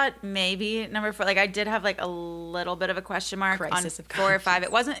 I thought maybe number 4, like I did have like a little bit of a question mark Crisis on of 4 or 5.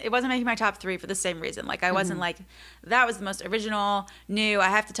 It wasn't making my top 3 for the same reason. Like I wasn't like, that was the most original, new, I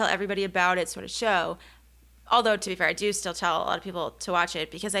have to tell everybody about it sort of show. Although, to be fair, I do still tell a lot of people to watch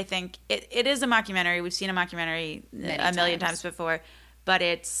it because I think it is a mockumentary. We've seen a mockumentary a million times before. But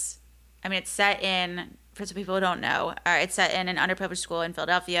it's set in, for some people who don't know, it's set in an underprivileged school in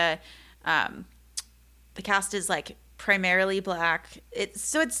Philadelphia. The cast is like primarily Black.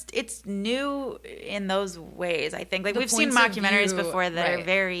 It's new in those ways, I think. Like we've seen mockumentaries before that are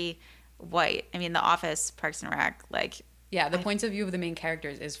very white. I mean, The Office, Parks and Rec, like... Yeah, the points of view of the main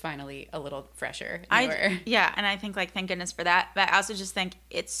characters is finally a little fresher. Yeah, and I think, like, thank goodness for that. But I also just think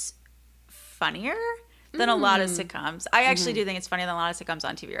it's funnier than a lot of sitcoms. I actually do think it's funnier than a lot of sitcoms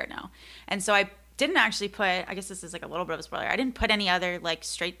on TV right now. And so I didn't actually put, I guess this is like a little bit of a spoiler, I didn't put any other, like,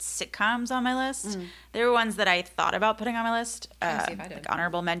 straight sitcoms on my list. There were ones that I thought about putting on my list, like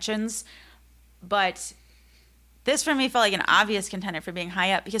honorable mentions. But... this for me felt like an obvious contender for being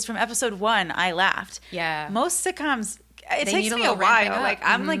high up because from episode 1, I laughed. Yeah. Most sitcoms, it takes me a while. Like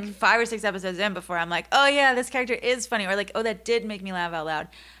I'm like 5 or 6 episodes in before I'm like, oh yeah, this character is funny. Or like, oh, that did make me laugh out loud.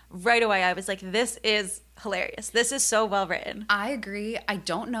 Right away, I was like, this is hilarious. This is so well written. I agree. I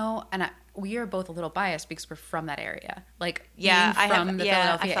don't know. And we are both a little biased because we're from that area. Like, yeah, I have the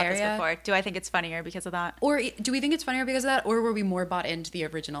Philadelphia I thought area. This before. Do I think it's funnier because of that? Or do we think it's funnier because of that? Or were we more bought into the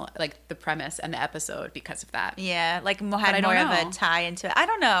original, like the premise and the episode because of that? Yeah, like had more of a tie into it. I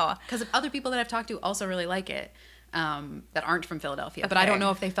don't know. Because other people that I've talked to also really like it. That aren't from Philadelphia, but I don't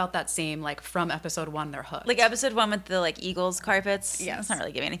know if they felt that same, like from episode 1 they're hooked. Like episode 1 with the like Eagles carpets. Yes. It's not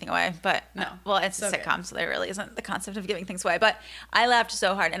really giving anything away, but no. Well, it's a sitcom, so there really isn't the concept of giving things away. But I laughed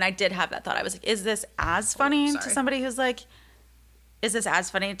so hard, and I did have that thought. I was like, is this as funny to somebody who's like? Is this as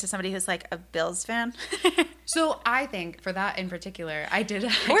funny to somebody who's like a Bills fan? So I think for that in particular, I did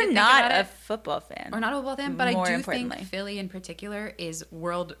not a football fan. Or not a football fan, but I do think Philly in particular is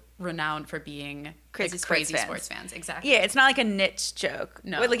world renowned for being crazy sports fans. Exactly. Yeah, it's not like a niche joke.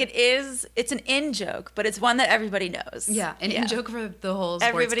 No. Like it's an in joke, but it's one that everybody knows. Yeah, an in joke for the whole sports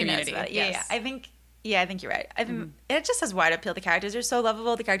everybody community. Knows about it. Yeah, yeah. I think you're right. I think it just has wide appeal. The characters are so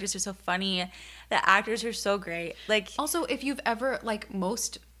lovable. The characters are so funny. The actors are so great. Like also, if you've ever like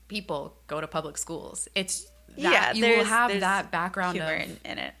most people go to public schools, it's that you will have that background humor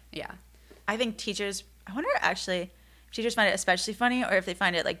in it. Yeah, I think teachers. I wonder actually, if teachers find it especially funny or if they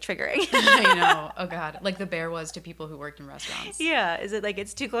find it like triggering. I know. Oh God, like The Bear was to people who worked in restaurants. Yeah, is it like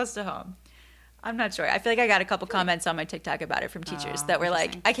it's too close to home? I'm not sure. I feel like I got a couple comments on my TikTok about it from teachers that were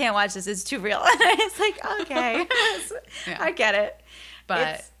like, I can't watch this. It's too real. And it's like, okay. I get it.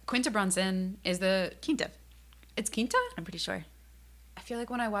 But Quinta Brunson is Quinta. It's Quinta? I'm pretty sure. I feel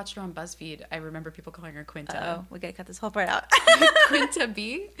like when I watched her on BuzzFeed, I remember people calling her Quinta. Oh, we gotta cut this whole part out. Quinta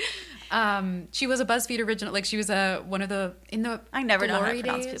B. She was a BuzzFeed original. Like she was one of the I never know how to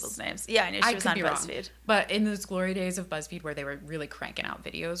pronounce people's names. Yeah, I knew she was on BuzzFeed. Wrong. But in those glory days of BuzzFeed, where they were really cranking out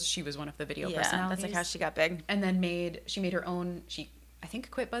videos, she was one of the video personalities. That's like how she got big. And then she made her own. She I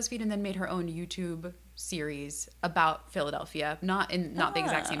think quit BuzzFeed and then made her own YouTube series about Philadelphia. Not the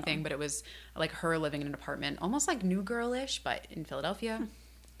exact same thing, but it was like her living in an apartment, almost like New Girl-ish, but in Philadelphia.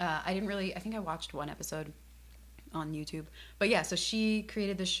 I think I watched one episode on YouTube. But yeah, so she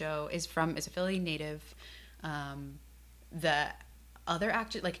created the show, is a Philly native. The other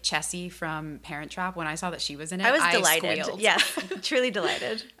actor, like Chessie from Parent Trap, when I saw that she was in it, I was delighted. Squealed. Yeah, truly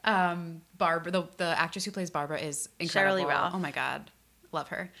delighted. Barbara, the actress who plays Barbara is incredible. Shirley Ralph. Oh my God. Love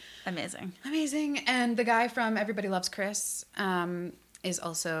her. Amazing. And the guy from Everybody Loves Chris is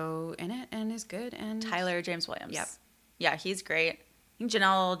also in it and is good. And Tyler James Williams. Yep. Yeah, he's great. think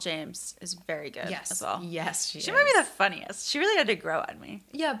Janelle James is very good as well. Yes, she might be the funniest. She really had to grow on me.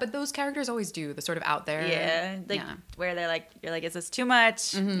 Yeah, but those characters always do, the sort of out there. Yeah, where they're like, you're like, is this too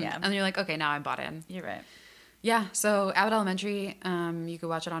much? Yeah. And you're like, okay, now I'm bought in. You're right. Yeah, so Abbott Elementary, you can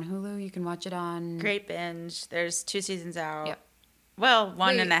watch it on Hulu. You can watch it on... Great binge. There's 2 seasons out. Yep. Well,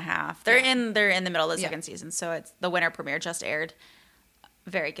 1.5. They're in the middle of the second season, so it's the winter premiere just aired.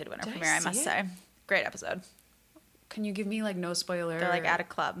 Very good winter premiere, I must say. Great episode. Can you give me like no spoiler? They're like at a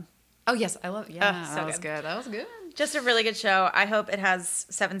club. Oh yes, I love. Yeah, so that was good. That was good. Just a really good show. I hope it has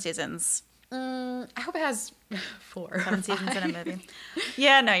 7 seasons. I hope it has 4. 7 seasons in a movie.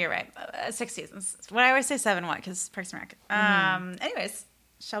 Yeah, no, you're right. 6 seasons. When I always say 7, what? Because Parks and Rec. Anyways,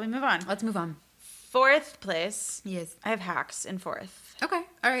 shall we move on? Let's move on. 4th place. Yes. I have Hacks in 4th. Okay.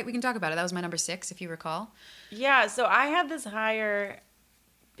 All right, we can talk about it. That was my number 6, if you recall. Yeah, so I had this higher...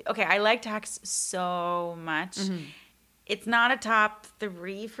 Okay, I liked Hacks so much. It's not a top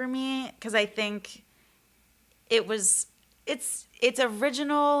 3 for me because I think it's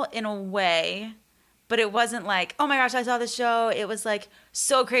original in a way, but it wasn't like, oh my gosh, I saw this show. It was like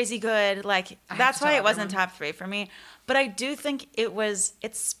so crazy good. Like that's why it wasn't top 3 for me. But I do think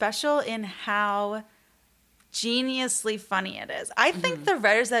it's special in how geniusly funny it is. I think the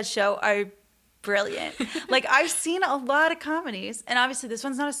writers of that show are brilliant. Like I've seen a lot of comedies, and obviously this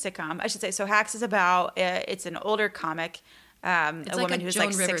one's not a sitcom, I should say. So Hacks is about it's an older comic, a woman who's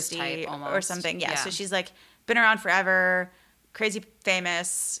like 60 or something. Yeah, so she's like been around forever, crazy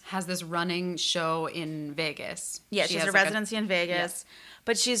famous, has this running show in Vegas. Yeah, she has a residency in Vegas,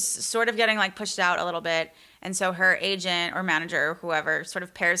 but she's sort of getting like pushed out a little bit. And so her agent or manager or whoever sort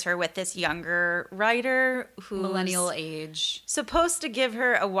of pairs her with this younger writer who's millennial age, supposed to give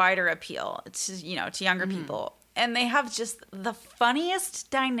her a wider appeal to younger people. And they have just the funniest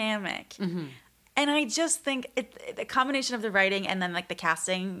dynamic. And I just think the combination of the writing and then like the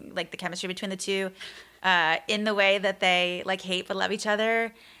casting, like the chemistry between the two, in the way that they like hate but love each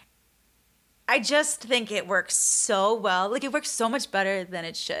other. I just think it works so well. Like it works so much better than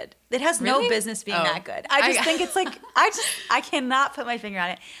it should. It has no business being that good. I just think it's like I cannot put my finger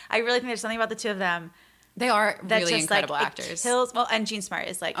on it. I really think there's something about the two of them. They are really incredible actors. Well, and Jean Smart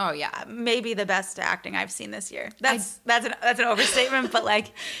is like, maybe the best acting I've seen this year. That's an overstatement, but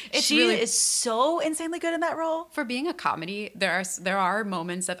like she is so insanely good in that role. For being a comedy, there are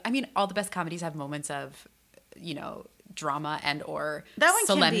moments of, I mean, all the best comedies have moments of, drama and or that one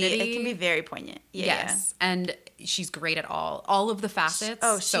solemnity. It can be very poignant. Yes. And she's great at all of the facets.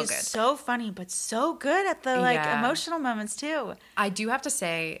 She's so good. So funny, but so good at the emotional moments too. I do have to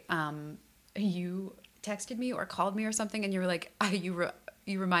say, you texted me or called me or something, and you were like, you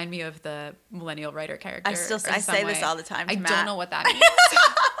remind me of the millennial writer character. I say this all the time to I Matt. don't know what that means.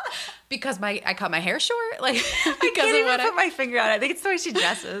 Because I cut my hair short, like because I can't even put my finger on it. I think it's the way she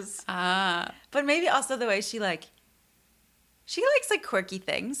dresses. But maybe also the way she likes like quirky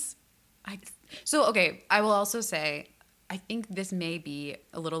things. So okay, I will also say I think this may be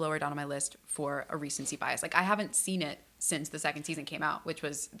a little lower down on my list for a recency bias. Like I haven't seen it since the second season came out, which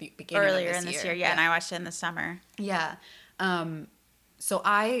was the beginning earlier of this year. Yeah, and I watched it in the summer. Yeah. So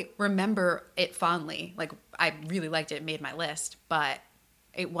I remember it fondly. Like I really liked it. It made my list, but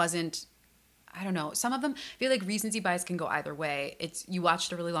it wasn't. I don't know. Some of them, I feel like recency bias can go either way. It's you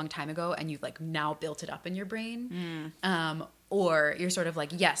watched a really long time ago and you've like now built it up in your brain. Or you're sort of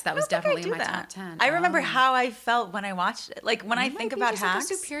like, yes, that was definitely in my top 10. I remember how I felt when I watched it. Like when I think about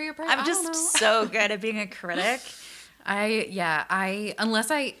Hacks, I'm just so good at being a critic. I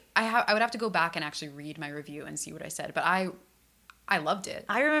would have to go back and actually read my review and see what I said, but I loved it.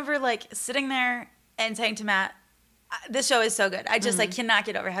 I remember like sitting there and saying to Matt, this show is so good. I just like cannot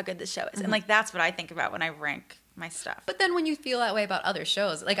get over how good this show is. And like that's what I think about when I rank my stuff. But then when you feel that way about other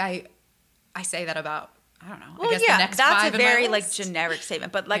shows, like I say that about, I don't know. Well, I guess the next that's five a very like generic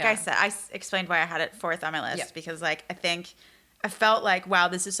statement. But like I said, I explained why I had it 4th on my list because like I felt like, wow,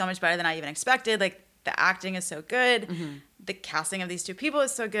 this is so much better than I even expected. Like the acting is so good. The casting of these two people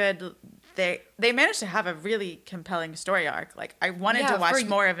is so good. They managed to have a really compelling story arc. Like I wanted to watch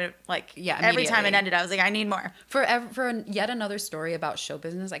more of it. Like every time it ended, I was like, I need more. For yet another story about show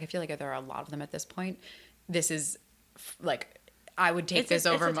business. Like I feel like there are a lot of them at this point. This is like I would take this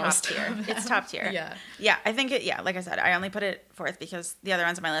over most. Top tier. It's top tier. Yeah. I think like I said, I only put it 4th because the other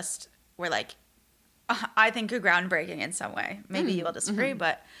ones on my list were like, I think are groundbreaking in some way. Maybe you will disagree,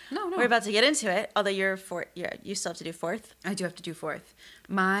 but no, we're about to get into it. Although you're 4th, you still have to do 4th. I do have to do 4th.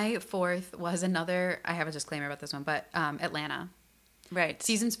 My 4th was another. I have a disclaimer about this one, but Atlanta, right?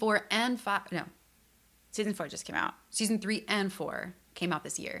 Seasons 4 and 5. No, season 4 just came out. Season 3 and 4 came out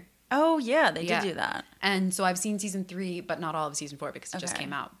this year. Oh, yeah, they did do that. And so I've seen season 3, but not all of season 4 because it just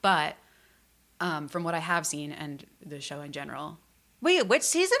came out. But from what I have seen and the show in general. Wait, which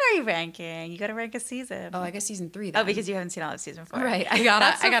season are you ranking? You got to rank a season. Oh, I guess season 3 then. Oh, because you haven't seen all of season 4. Right. I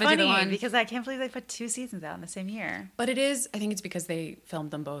gotta do the one. Because I can't believe they put 2 seasons out in the same year. But it is, I think it's because they filmed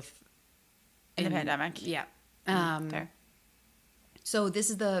them both in the pandemic. Yeah. Fair. So this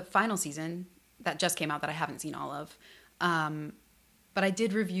is the final season that just came out that I haven't seen all of. But I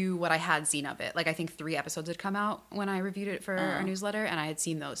did review what I had seen of it. Like, I think 3 episodes had come out when I reviewed it for our newsletter, and I had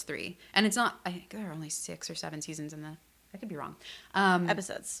seen those 3. And it's not, I think there are only 6 or 7 seasons in the, I could be wrong.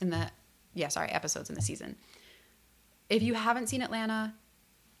 Episodes. Episodes in the season. If you haven't seen Atlanta,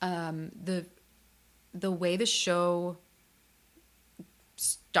 the way the show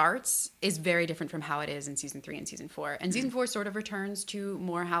starts is very different from how it is in season 3 and season 4. And season 4 sort of returns to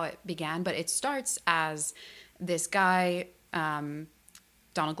more how it began, but it starts as this guy,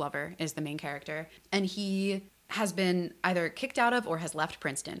 Donald Glover is the main character, and he has been either kicked out of or has left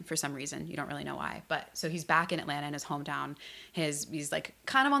Princeton for some reason. You don't really know why. But so he's back in Atlanta in his hometown. He's like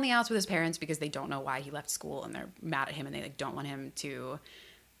kind of on the outs with his parents because they don't know why he left school and they're mad at him and they like don't want him to,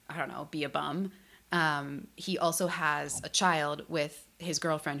 I don't know, be a bum. He also has a child with his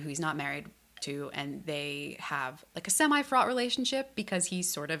girlfriend who he's not married to, and they have like a semi-fraught relationship because he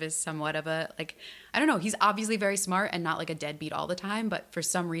sort of is somewhat of a, like, I don't know, he's obviously very smart and not like a deadbeat all the time, but for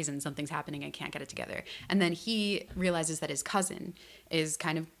some reason something's happening and can't get it together. And then he realizes that his cousin is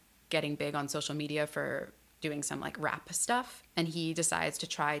kind of getting big on social media for doing some like rap stuff, and he decides to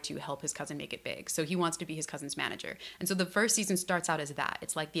try to help his cousin make it big. So he wants to be his cousin's manager. And so the first season starts out as that.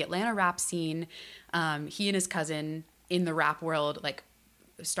 It's like the Atlanta rap scene, he and his cousin in the rap world, like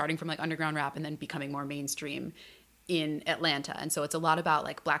starting from like underground rap and then becoming more mainstream in Atlanta. And so it's a lot about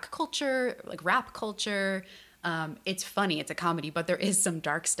like Black culture, like rap culture. It's funny, it's a comedy, but there is some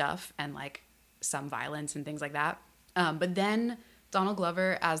dark stuff and like some violence and things like that. But then Donald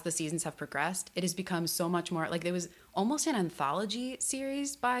Glover, as the seasons have progressed, it has become so much more like there was almost an anthology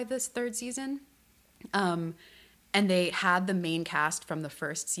series by this 3rd season. And they had the main cast from the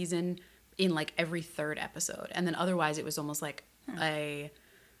first season in like every 3rd episode. And then otherwise it was almost like a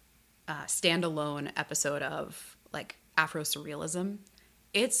standalone episode of like Afro surrealism.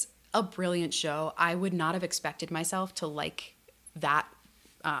 It's a brilliant show. I would not have expected myself to like that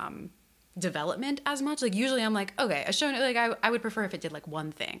development as much. Like usually I'm like, okay, a show, like I would prefer if it did like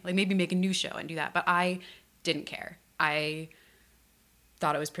one thing, like maybe make a new show and do that. But I didn't care. I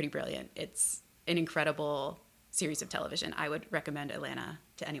thought it was pretty brilliant. It's an incredible series of television. I would recommend Atlanta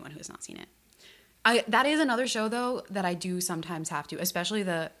to anyone who has not seen it. That is another show, though, that I do sometimes have to, especially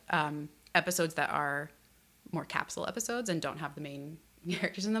the episodes that are more capsule episodes and don't have the main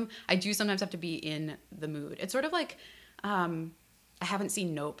characters in them. I do sometimes have to be in the mood. It's sort of like, I haven't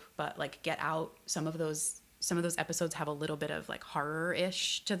seen Nope, but like Get Out, some of those episodes have a little bit of like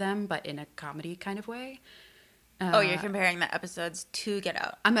horror-ish to them, but in a comedy kind of way. You're comparing the episodes to Get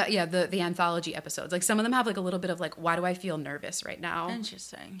Out. The anthology episodes. Like some of them have like a little bit of like, why do I feel nervous right now?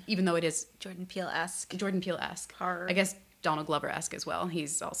 Interesting. Even though it is Jordan Peele-esque. Horror. I guess Donald Glover-esque as well.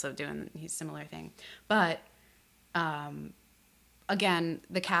 He's also doing his similar thing. But again,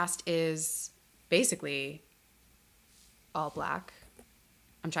 the cast is basically all Black.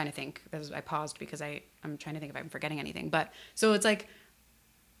 I'm trying to think. I paused because I'm trying to think if I'm forgetting anything. But so it's like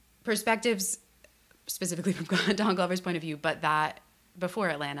perspectives specifically from Don Glover's point of view, but that before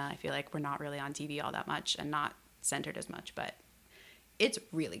Atlanta, I feel like we're not really on TV all that much and not centered as much, but it's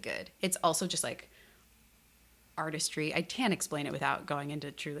really good. It's also just like artistry. I can't explain it without going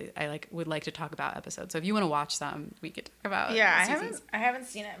into truly, would like to talk about episodes. So if you want to watch some, we could talk about seasons. I haven't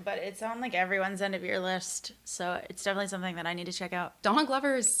seen it, but it's on like everyone's end of your list. So it's definitely something that I need to check out. Donald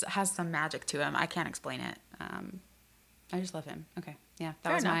Glover has some magic to him. I can't explain it. I just love him. Okay. Yeah.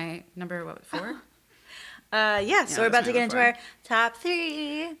 That was my number, 4? So we're about to get into our top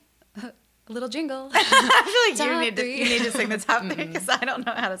 3. A little jingle. I feel like you need to sing the top 3 because I don't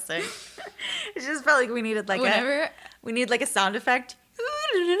know how to sing. It just felt like we needed like a sound effect.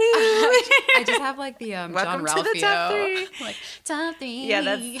 I just have like the Welcome John Ralphio. to the top 3. Like top 3. Yeah,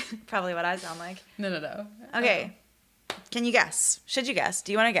 that's probably what I sound like. No. Okay. Can you guess? Should you guess?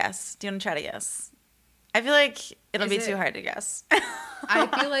 Do you want to guess? Do you want to try to guess? I feel like it'll be too hard to guess. I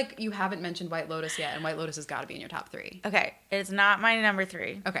feel like you haven't mentioned White Lotus yet, and White Lotus has got to be in your top 3. Okay, it's not my number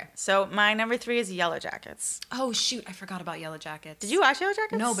 3. Okay. So my number 3 is Yellow Jackets. Oh, shoot. I forgot about Yellow Jackets. Did you watch Yellow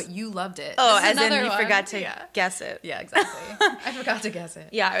Jackets? No, but you loved it. Oh, as in you forgot to guess it. Yeah, exactly. I forgot to guess it.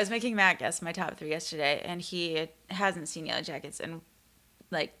 Yeah, I was making Matt guess my top 3 yesterday, and he hasn't seen Yellow Jackets in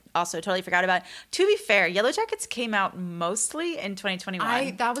like also totally forgot about. To be fair, Yellow Jackets came out mostly in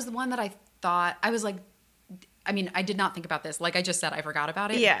 2021. That was the one that I thought, I was like, I mean, I did not think about this. Like I just said, I forgot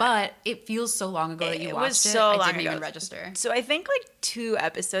about it. Yeah. But it feels so long ago that you watched it. So long I didn't ago. even register. So I think like 2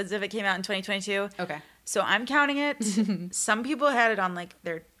 episodes of it came out in 2022. Okay. So I'm counting it. Some people had it on like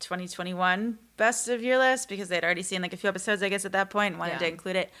their 2021 best of year list because they'd already seen like a few episodes, I guess, at that point and wanted to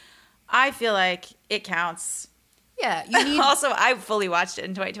include it. I feel like it counts. Yeah. You need also, I fully watched it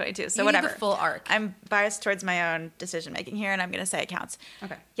in 2022, so whatever. Need the full arc. I'm biased towards my own decision making here, and I'm going to say it counts.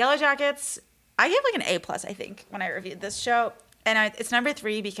 Okay. Yellow Jackets, I gave like an A+, I think, when I reviewed this show. And it's number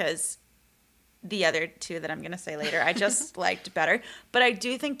 3 because the other 2 that I'm going to say later I just liked better. But I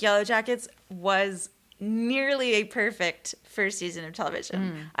do think Yellow Jackets was nearly a perfect first season of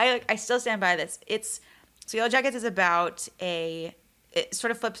television. I still stand by this. So Yellow Jackets is about it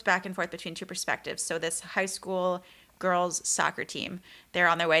sort of flips back and forth between 2 perspectives. So this high school girls soccer team, they're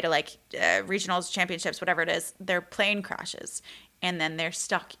on their way to like regionals, championships, whatever it is. Their plane crashes, and then they're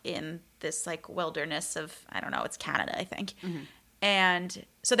stuck in this like wilderness of, I don't know, it's Canada, I think. And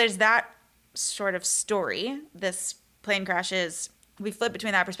so there's that sort of story. This plane crashes. We flip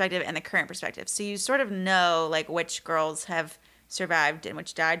between that perspective and the current perspective. So you sort of know like which girls have survived and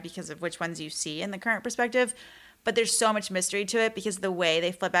which died because of which ones you see in the current perspective. But there's so much mystery to it because the way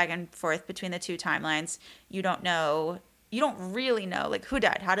they flip back and forth between the 2 timelines, you don't really know like who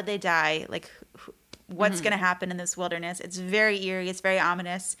died, how did they die, like what's going to happen in this wilderness. It's very eerie, it's very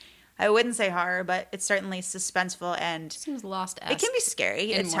ominous. I wouldn't say horror, but it's certainly suspenseful and seems Lost-esque. It can be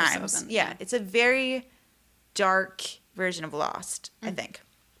scary at times. So yeah, it's a very dark version of Lost, I think.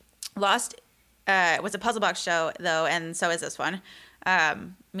 Lost was a puzzle box show though, and so is this one.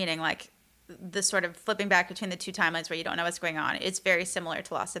 Meaning like the sort of flipping back between the 2 timelines where you don't know what's going on. It's very similar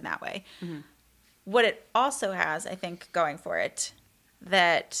to Lost in that way. What it also has, I think, going for it,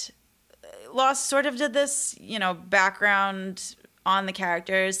 that Lost sort of did this, background on the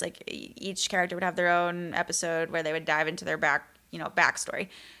characters. Like each character would have their own episode where they would dive into their backstory.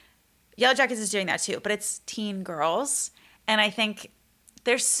 Yellow Jackets is doing that too, but it's teen girls. And I think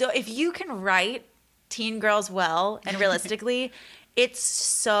if you can write teen girls well and realistically, it's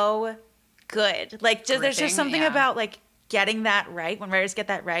so good. Like there's just something about like getting that right, when writers get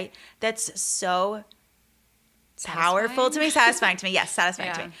that right, that's so powerful to me. Satisfying to me. Yes,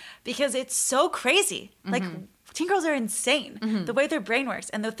 satisfying to me. Because it's so crazy. Like teen girls are insane. The way their brain works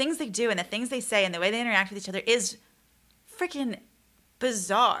and the things they do and the things they say and the way they interact with each other is freaking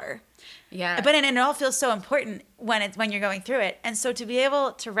bizarre. Yeah. But it all feels so important when you're going through it. And so to be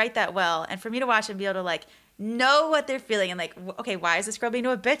able to write that well and for me to watch and be able to like know what they're feeling and like, okay, why is this girl being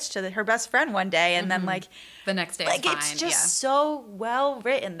a bitch to her best friend one day and then like the next day like it's just so well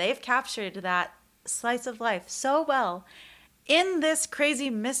written. They've captured that slice of life so well in this crazy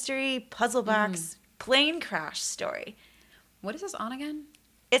mystery puzzle box plane crash story. What is this on again?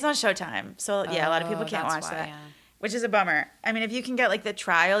 It's on Showtime. So yeah, a lot of people can't watch that. Which is a bummer. I mean, if you can get like the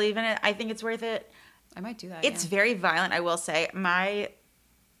trial even, I think it's worth it. I might do that. It's very violent, I will say. My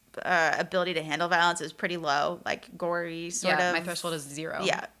ability to handle violence is pretty low, like gory sort of. Yeah, my threshold is 0.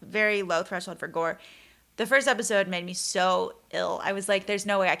 Yeah, very low threshold for gore. The first episode made me so ill. I was like, there's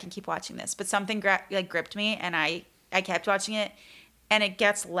no way I can keep watching this. But something gripped me, and I kept watching it, and it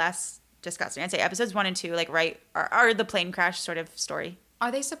gets less disgusting. I'd say episodes 1 and 2 are the plane crash sort of story.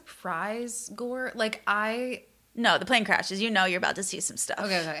 Are they surprise gore? No, the plane crashes. You're about to see some stuff.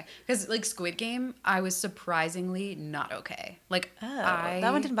 Okay. Because, like, Squid Game, I was surprisingly not okay. Like,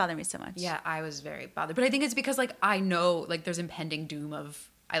 that one didn't bother me so much. Yeah, I was very bothered. But I think it's because, like, I know, like, there's impending doom of,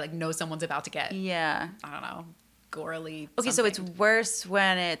 I, like, know someone's about to get, I don't know, gorily Okay, so it's worse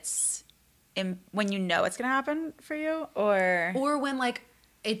when when you know it's going to happen for you? Or when, like,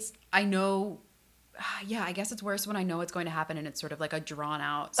 I know... Yeah, I guess it's worse when I know it's going to happen and it's sort of like a drawn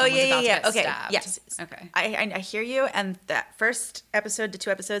out. About to get stabbed. Yes. Okay. I hear you, and that first episode to 2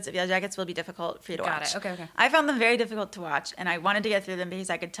 episodes of Yellow Jackets will be difficult for you to watch. Got it. Okay. I found them very difficult to watch, and I wanted to get through them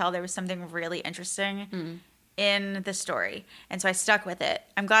because I could tell there was something really interesting in the story, and so I stuck with it.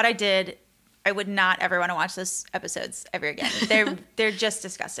 I'm glad I did. I would not ever want to watch those episodes ever again. They're just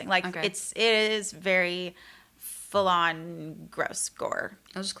disgusting. Like it is very full on gross gore.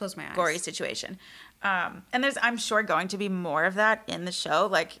 I'll just close my eyes. Gory situation. And there's, I'm sure, going to be more of that in the show.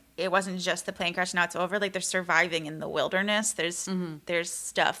 Like, it wasn't just the plane crash, now it's over. Like, they're surviving in the wilderness. There's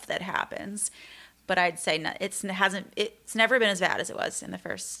stuff that happens. But I'd say it's never been as bad as it was in the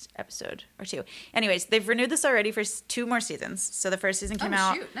first episode or 2. Anyways, they've renewed this already for 2 more seasons. So the first season came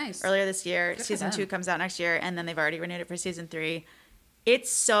out earlier this year. Good season 2 comes out next year. And then they've already renewed it for season 3.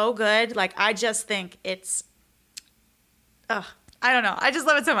 It's so good. Like, I just think it's... I don't know. I just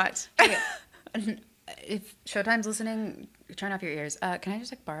love it so much. Okay. If Showtime's listening, turn off your ears. Can I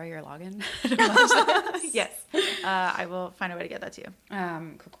just like borrow your login? Yes. I will find a way to get that to you.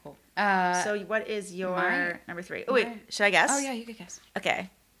 Cool. So what is your number 3? Oh, wait. Should I guess? Oh, yeah, you could guess. Okay.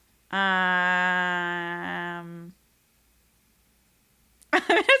 I'm going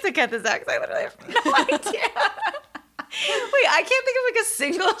to have to cut this out because I literally have no idea. Wait, I can't think of like a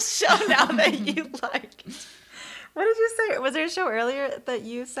single show now that you liked. What did you say? Was there a show earlier that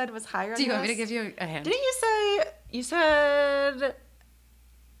you said was higher? Do you want me to give you a hint? Didn't you say you said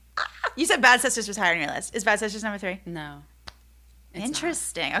Bad Sisters was higher on your list? Is Bad Sisters number 3? No.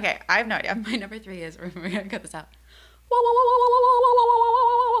 Interesting. Okay, I have no idea. My number 3 is. We're gonna cut this out. What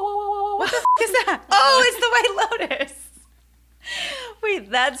the is that? Oh, it's the White Lotus. Wait,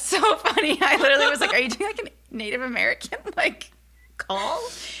 that's so funny. I literally was like, "Are you doing like a Native American like call?"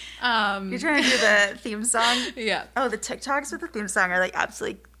 You're trying to do the theme song? Yeah. Oh, the TikToks with the theme song are like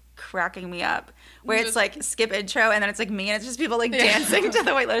absolutely cracking me up. Where it's like skip intro and then it's like me and it's just people like dancing to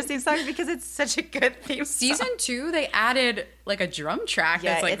the White Lotus theme song because it's such a good theme song. Season 2, they added like a drum track.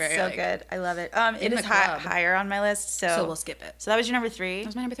 Yeah, that's like it's very so like, good. I love it. It is higher on my list, so we'll skip it. So that was your number 3. That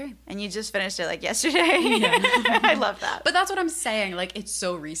was my number 3. And you just finished it like yesterday. Yeah. I love that. But that's what I'm saying. Like it's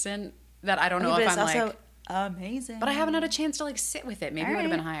so recent that I don't know if I'm also like amazing. But I haven't had a chance to like sit with it. Maybe it would have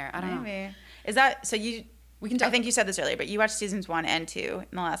been higher. I don't know. Is that so? I talk. think you said this earlier, but you watched seasons 1 and 2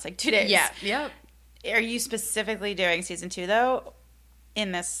 in the last like 2 days. Yeah. Yep. Are you specifically doing season 2 though?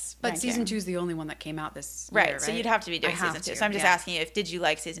 In this, but ranking? Season 2 is the only one that came out this year, right? So you'd have to be doing season 2. So I'm just asking you, did you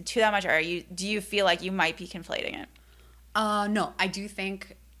like season 2 that much, or do you feel like you might be conflating it? No, I do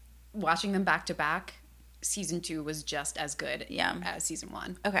think watching them back to back, season 2 was just as good as season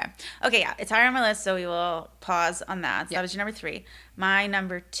 1. Okay, yeah, it's higher on my list, so we will pause on that. So that was your number 3. My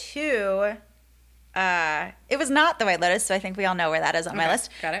number 2. It was not The White Lotus, so I think we all know where that is on my list.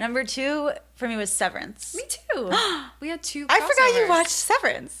 Got it. Number 2 for me was Severance. Me too. We had 2 I forgot you watched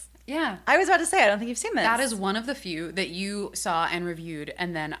Severance. Yeah. I was about to say, I don't think you've seen this. That is one of the few that you saw and reviewed,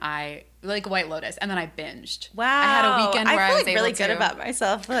 and then I, like White Lotus, and then I binged. Wow. I had a weekend where I was like really good about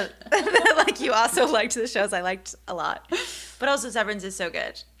myself. But like you also liked the shows I liked a lot. But also Severance is so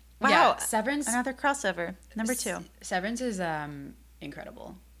good. Wow. Yeah, Severance. Another crossover. Number 2. Severance is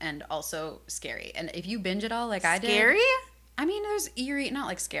incredible. And also scary. And if you binge it all like I did. Scary? I mean, there's eerie, not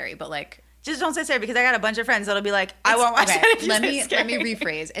like scary, but like. Just don't say scary because I got a bunch of friends that'll be like, I won't watch it if you let say me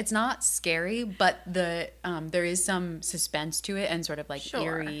rephrase. It's not scary, but there is some suspense to it and sort of like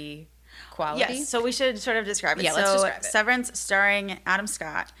eerie quality. Yes, so we should sort of describe it. Yeah, let's describe it. Severance starring Adam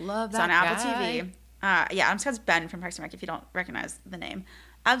Scott. Love that It's on Apple guy. TV. Adam Scott's Ben from Parks and Rec if you don't recognize the name.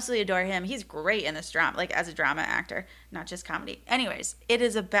 Absolutely adore him. He's great in this drama, like as a drama actor, not just comedy. Anyways,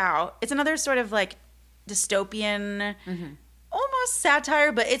 it's another sort of like dystopian, almost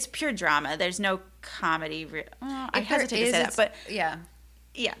satire, but it's pure drama. There's no comedy. I hesitate to say that, but yeah.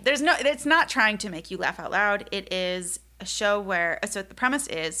 It's not trying to make you laugh out loud. It is a show where, so the premise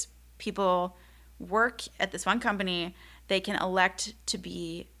is people work at this one company. They can elect to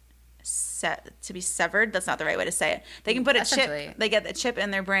be severed. That's not the right way to say it. They can put a chip. They get the chip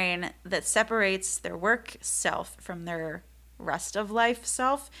in their brain that separates their work self from their rest of life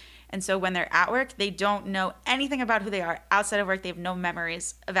self. And so when they're at work, they don't know anything about who they are outside of work. They have no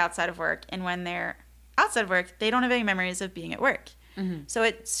memories of outside of work. And when they're outside of work, they don't have any memories of being at work. Mm-hmm. So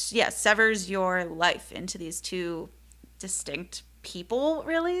it severs your life into these 2 distinct people,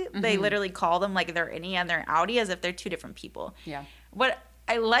 really. Mm-hmm. They literally call them like they're innie and they're outie as if they're 2 different people. Yeah. What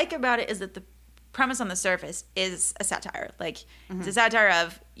I like about it is that the premise on the surface is a satire. Like, it's a satire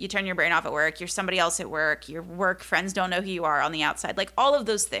of you turn your brain off at work, you're somebody else at work, your work friends don't know who you are on the outside. Like, all of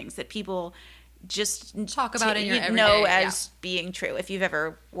those things that people just talk about in your everyday, know as being true if you've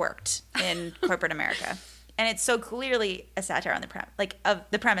ever worked in corporate America. And it's so clearly a satire on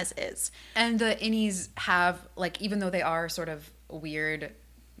the premise is. And the innies have, like, even though they are sort of weird,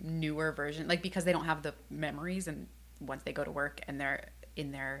 newer version, like, because they don't have the memories, and once they go to work and they're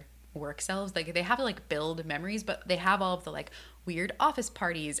in their work selves, like they have to like build memories, but they have all of the like weird office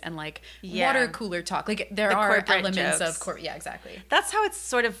parties and like water cooler talk. Like there are elements of exactly. That's how it's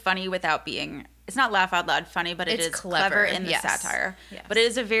sort of funny without being. It's not laugh out loud funny, but it's clever in the satire. Yes. But it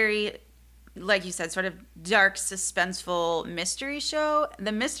is a very, like you said, sort of dark, suspenseful mystery show.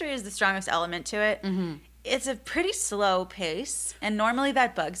 The mystery is the strongest element to it. Mm-hmm. It's a pretty slow pace, and normally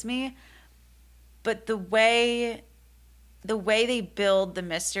that bugs me. But the way they build the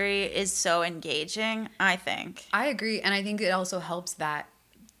mystery is so engaging, I think. I agree, and I think it also helps that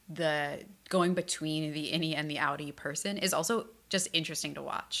the going between the innie and the outie person is also just interesting to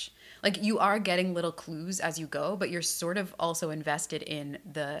watch. Like, you are getting little clues as you go, but you're sort of also invested in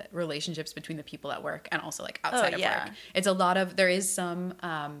the relationships between the people at work and also like outside of work. It's a lot of, there is some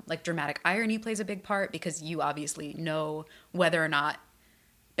like dramatic irony plays a big part, because you obviously know whether or not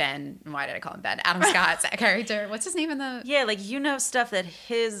Ben, why did I call him Ben? Adam Scott's character, what's his name in the... Yeah, like, you know stuff that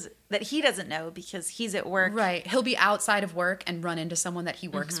he doesn't know because he's at work. Right. He'll be outside of work and run into someone that he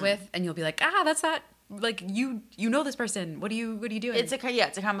works with, and you'll be like, that's that... Like, you know this person. What are you doing? It's a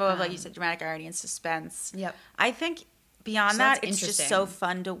combo of, like you said, dramatic irony and suspense. Yep. I think beyond that, it's just so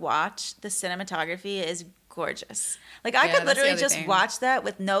fun to watch. The cinematography is gorgeous. Like, I could literally just watch that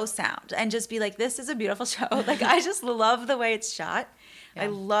with no sound and just be like, this is a beautiful show. Like, I just love the way it's shot. Yeah. I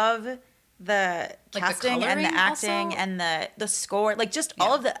love the casting and the acting also? And the score, like, just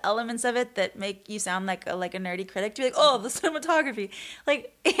all of the elements of it that make you sound like a nerdy critic to be like, oh, the cinematography,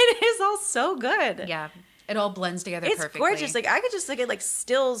 like, it is all so good. Yeah, it all blends together perfectly. It's gorgeous. Like, I could just look at like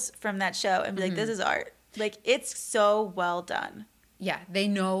stills from that show and be like, this is art. Like, it's so well done. Yeah, they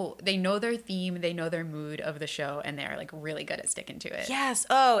know their theme, they know their mood of the show, and they're like really good at sticking to it. Yes.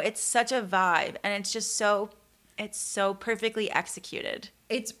 It's such a vibe, and it's just so perfectly executed.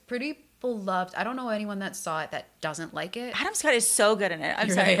 It's pretty beloved. I don't know anyone that saw it that doesn't like it. Adam Scott is so good in it. I'm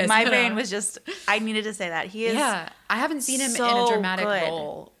sorry. Right, my brain was just, I needed to say that. He is. Yeah. I haven't seen him in a dramatic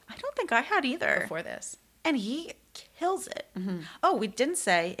role. I don't think I had either. Before this. And he kills it. Mm-hmm. Oh, we didn't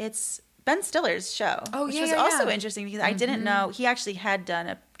say it's Ben Stiller's show. Oh, which was also interesting because I didn't know. He actually had done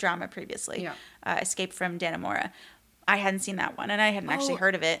a drama previously. Yeah. Escape from Dannemora. I hadn't seen that one, and I hadn't actually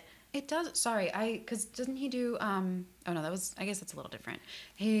heard of it. It does. Sorry, because doesn't he do? Oh no, that was. I guess it's a little different.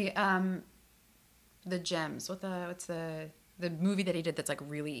 He, the Gems. What's the movie that he did that's like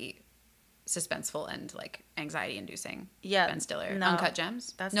really suspenseful and like anxiety inducing? Yeah, Ben Stiller. No, Uncut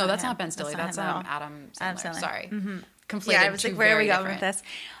Gems. That's not Ben Stiller. That's Adam Sandler. Sorry, conflated. Yeah, I was like, where are we going with this?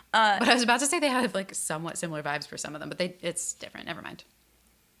 But I was about to say they have like somewhat similar vibes for some of them, but it's different. Never mind.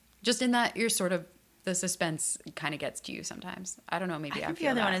 Just in that you're sort of. The suspense kind of gets to you sometimes. I don't know. Maybe I think the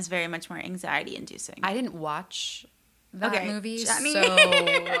other one is very much more anxiety inducing. I didn't watch that movie, so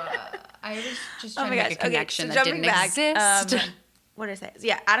I was just trying to make a connection that didn't exist. What did I say?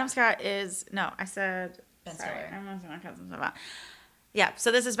 Yeah, Adam Scott is I said Ben Stiller. Yeah,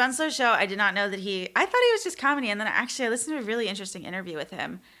 so this is Ben Stiller's show. I did not know that I thought he was just comedy, and then actually I listened to a really interesting interview with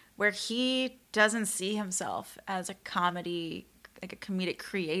him where he doesn't see himself as a comedic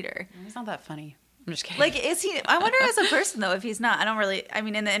creator. He's not that funny. I'm just kidding. Like, is he? I wonder as a person, though, if he's not. I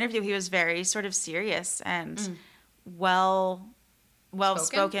mean, in the interview, he was very sort of serious and well-spoken,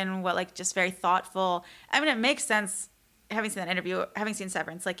 just very thoughtful. I mean, it makes sense, having seen that interview, having seen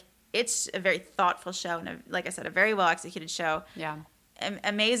Severance, like, it's a very thoughtful show and, like I said, a very well-executed show. Yeah.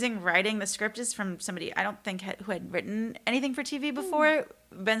 Amazing writing. The script is from somebody I don't think who had written anything for TV before.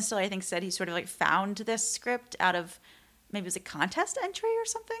 Ben Stiller, I think, said he sort of, like, found this script out of... Maybe it was a contest entry or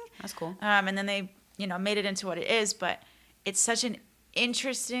something. That's cool. And then they, made it into what it is. But it's such an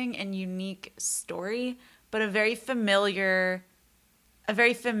interesting and unique story, but a very familiar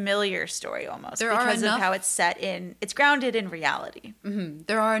story almost. Because of how it's set in. It's grounded in reality. Mm-hmm.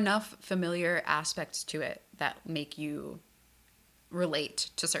 There are enough familiar aspects to it that make you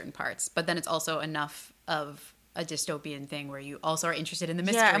relate to certain parts. But then it's also enough of a dystopian thing where you also are interested in the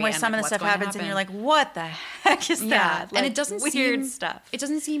mystery. Yeah, and where some of the stuff happens and you're like, what the heck is that? Like, and it doesn't weird stuff. It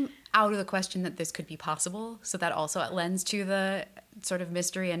doesn't seem out of the question that this could be possible. So that also lends to the sort of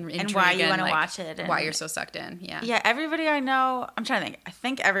mystery and intrigue. And why you want to watch it. And why you're so sucked in. Yeah. Yeah, everybody I know, I'm trying to think. I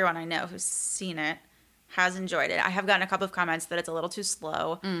think everyone I know who's seen it has enjoyed it. I have gotten a couple of comments that it's a little too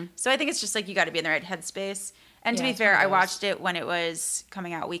slow. So I think it's just like you got to be in the right headspace. And to be fair, I watched it when it was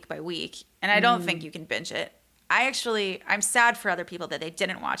coming out week by week. And I don't think you can binge it. I'm sad for other people that they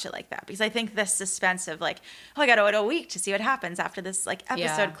didn't watch it like that, because I think the suspense of like, I got to wait a week to see what happens after this like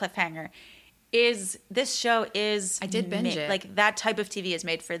episode cliffhanger this show is. I did binge it. Like that type of TV is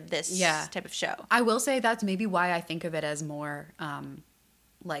made for this type of show. I will say that's maybe why I think of it as more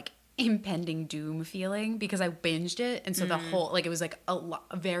like impending doom feeling, because I binged it. And so the whole, like, it was like a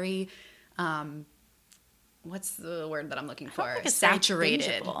very, what's the word that I'm looking for?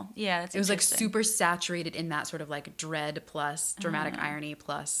 Saturated. Yeah, it was like super saturated in that sort of like dread plus dramatic irony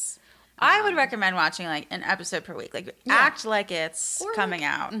plus. I would recommend watching like an episode per week. Like act like it's coming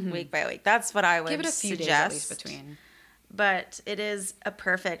out week by week. That's what I would give it a few suggest. Days at least between. But it is a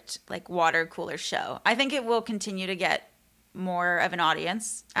perfect like water cooler show. I think it will continue to get more of an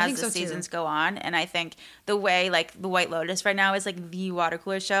audience as the seasons go on, and I think the way like the White Lotus right now is like the water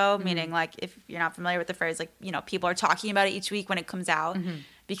cooler show, meaning like if you're not familiar with the phrase, like people are talking about it each week when it comes out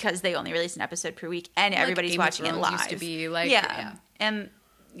because they only release an episode per week and everybody's watching it live. Used to be like, and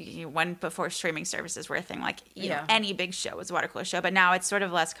when before streaming services were a thing, like you know, any big show was a water cooler show, but now it's sort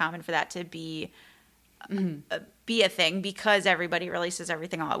of less common for that to be a thing because everybody releases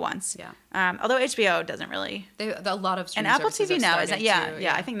everything all at once. Although HBO doesn't really. A lot of streaming and Apple TV now is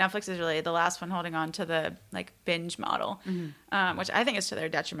I think Netflix is really the last one holding on to the like binge model, which I think is to their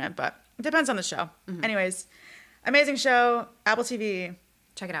detriment, but it depends on the show. Anyways, amazing show, Apple TV.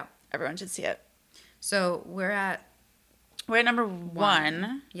 Check it out. Everyone should see it. So we're at number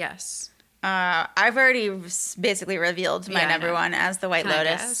one. Yes. I've already basically revealed my number one as the White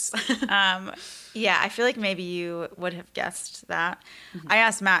Lotus. I feel like maybe you would have guessed that. I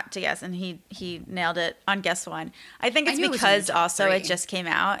asked Matt to guess, and he nailed it on guess one. I think it's because also it just came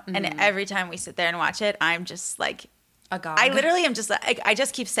out, and every time we sit there and watch it, I'm just like, agog. I literally am just like, I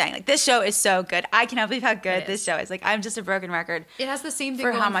just keep saying, like, this show is so good. I cannot believe how good this show is. Like, I'm just a broken record. It has the same thing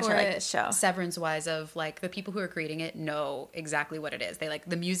for how much I like this show. Severance-wise, of like the people who are creating it know exactly what it is. They like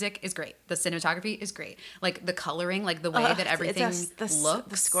the music is great, the cinematography is great, like the coloring, like the way that everything looks.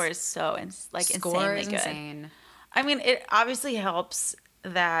 The score is so insanely good. Insane. I mean, it obviously helps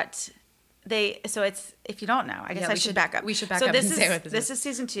that. So it's, if you don't know, I guess I should back up. We should back up and say what this is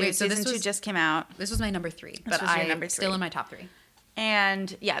season 2. Wait, season 2 just came out. This was my number 3, but still in my top 3.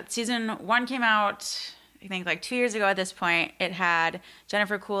 And yeah, season 1 came out, I think like 2 years ago at this point. It had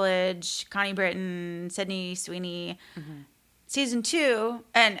Jennifer Coolidge, Connie Britton, Sydney Sweeney. Season 2,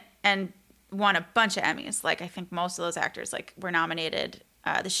 and won a bunch of Emmys. Like I think most of those actors like were nominated.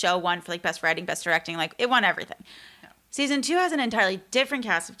 The show won for like best writing, best directing. Like it won everything. Season 2 has an entirely different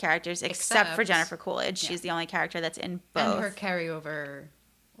cast of characters, except for Jennifer Coolidge. She's the only character that's in both. And her carryover,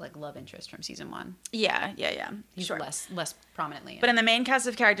 like, love interest from season 1. Yeah. He's less prominently. But in the main cast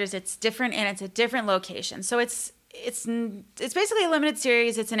of characters, it's different, and it's a different location. So it's basically a limited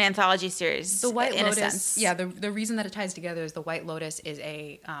series. It's an anthology series. The White in Lotus. A sense. Yeah. The reason that it ties together is the White Lotus is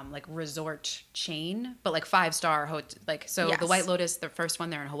a like resort chain, but like 5-star the White Lotus. The first one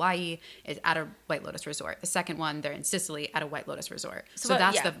they're in Hawaii is at a White Lotus resort. The second one they're in Sicily at a White Lotus resort. So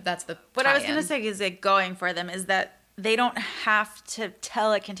that's the. What I was gonna say is like going for them is that they don't have to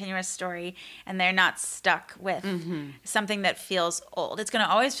tell a continuous story, and they're not stuck with something that feels old. It's going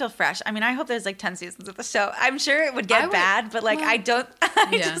to always feel fresh. I mean, I hope there's like 10 seasons of the show. I'm sure it would get bad, but like I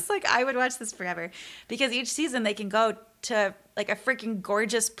would watch this forever because each season they can go to like a freaking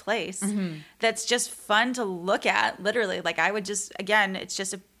gorgeous place that's just fun to look at, literally. Like I would just, again, it's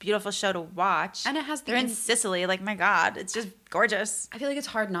just a beautiful show to watch. And it has they're in Sicily, like my God, it's just gorgeous. I feel like it's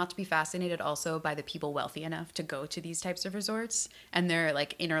hard not to be fascinated also by the people wealthy enough to go to these types of resorts and their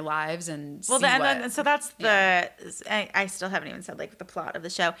like inner lives and so that's I still haven't even said like the plot of the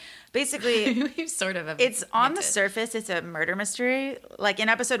show. Basically, we've sort of it's on the surface, it's a murder mystery. Like in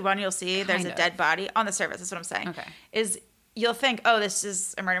episode 1, you'll see there's a dead body on the surface. That's what I'm saying. Okay. You'll think, oh, this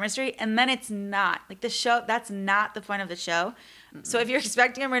is a murder mystery, and then it's not. Like the show, that's not the point of the show. So if you're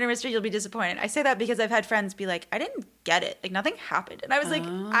expecting a murder mystery, you'll be disappointed. I say that because I've had friends be like, I didn't get it. Like nothing happened. And I was like,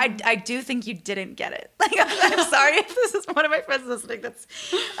 I do think you didn't get it. Like I'm sorry if this is one of my friends listening.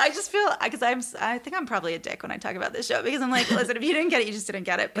 I just feel, because I think I'm probably a dick when I talk about this show because I'm like, listen, if you didn't get it, you just didn't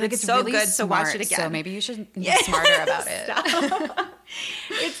get it. But it's so really good to watch it again. So maybe you should be smarter about it.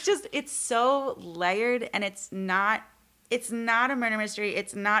 It's so layered, and it's not a murder mystery.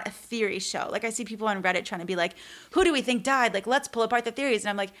 It's not a theory show. Like I see people on Reddit trying to be like, who do we think died? Like, let's pull apart the theories. And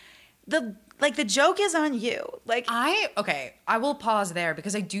I'm like, the joke is on you. Like I will pause there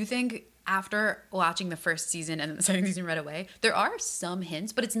because I do think after watching the first season and the second season right away, there are some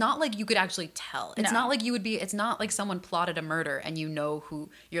hints, but it's not like you could actually tell. It's not like it's not like someone plotted a murder and you know who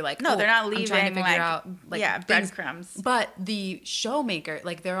you're like, no, they're not leaving, I'm trying to figure out breadcrumbs. But the showmaker,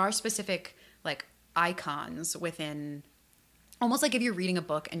 like there are specific like icons within. Almost like if you're reading a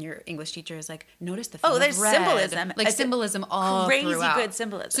book and your English teacher is like, notice the theme there's of red. Symbolism. Like symbolism all crazy throughout. Good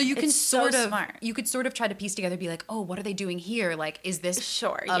symbolism. So you can smart. You could sort of try to piece together, be like, oh, what are they doing here? Like, is this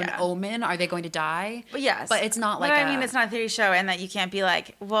an omen? Are they going to die? But yes. But it's not like it's not a theory show, and that you can't be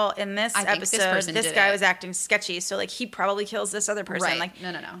like, well, in this episode, this guy was acting sketchy, so like he probably kills this other person. Right. Like,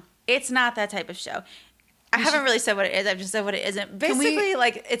 no. It's not that type of show. I haven't really said what it is. I've just said what it isn't. Basically,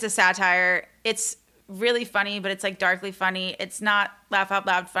 like, it's a satire. It's really funny, but it's like darkly funny. It's not laugh out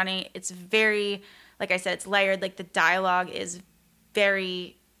loud funny. It's very, like I said, it's layered. Like the dialogue is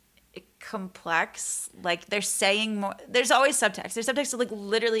very complex. Like they're saying more. There's always subtext. There's subtext to like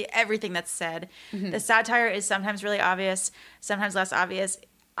literally everything that's said. The satire is sometimes really obvious, sometimes less obvious.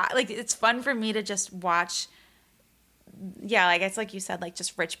 Like it's fun for me to just watch. Yeah, like it's like you said, like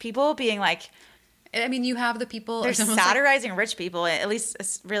just rich people being like, I mean, you have the people. They're satirizing rich people, at least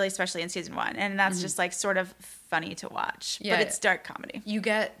really, especially in season 1. And that's just like sort of funny to watch. Yeah, but it's dark comedy. You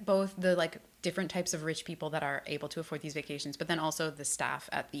get both the like different types of rich people that are able to afford these vacations, but then also the staff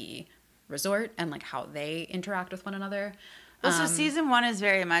at the resort and like how they interact with one another. Well, so season 1 is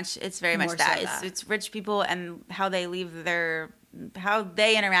very much that. It's rich people and how they how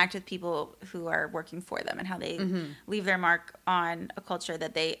they interact with people who are working for them and how they leave their mark on a culture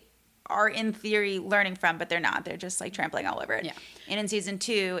that they are in theory learning from, but they're not. They're just like trampling all over it. Yeah. And in season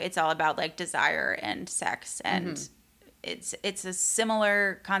 2, it's all about like desire and sex, and it's a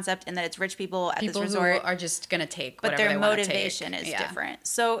similar concept in that it's rich people at this resort who are just gonna take, but their motivation is different.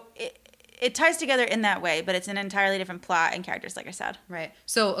 So it ties together in that way, but it's an entirely different plot and characters, like I said. Right.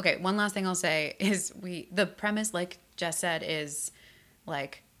 So okay, one last thing I'll say is the premise, like Jess said, is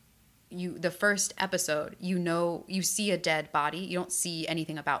like. The first episode, you see a dead body. You don't see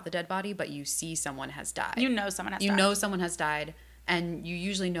anything about the dead body, but you see someone has died. You know someone has died, and you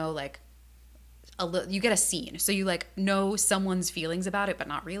usually know like you get a scene, so you like know someone's feelings about it, but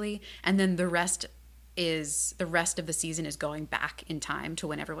not really. And then the rest of the season is going back in time to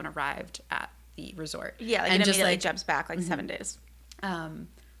when everyone arrived at the resort. Yeah, like and it immediately jumps back like 7 days.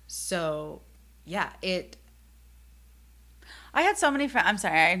 So yeah, I had so many friends. I'm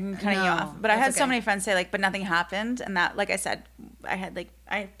sorry, I'm cutting you off, but I had so many friends say like, but nothing happened, and that, like I said,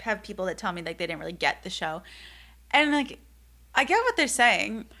 I have people that tell me like they didn't really get the show, and like I get what they're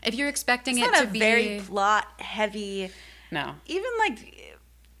saying. If you're expecting it's it not to a be very plot heavy, no, even like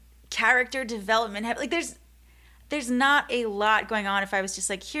character development heavy, like there's not a lot going on. If I was just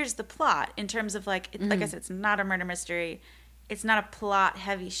like, here's the plot in terms of like, like I said, it's not a murder mystery. It's not a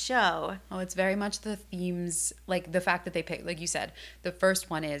plot-heavy show. Oh, it's very much the themes, like the fact that they pick, like you said, the first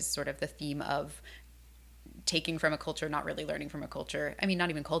one is sort of the theme of taking from a culture, not really learning from a culture. I mean,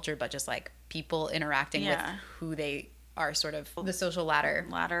 not even culture, but just like people interacting with who they are, sort of the social ladder.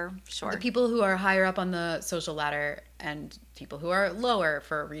 Sure. The people who are higher up on the social ladder and people who are lower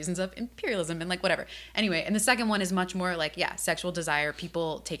for reasons of imperialism and like whatever. Anyway, and the second one is much more like, sexual desire,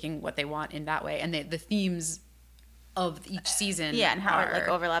 people taking what they want in that way. And the themes of each season and how it like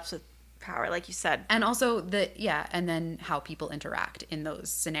overlaps with power, like you said, and also and then how people interact in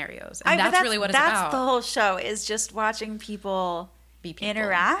those scenarios, and that's really what it's about. That's the whole show, is just watching people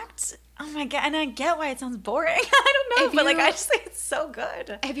interact. Oh my god, and I get why it sounds boring. I don't know, but I just think it's so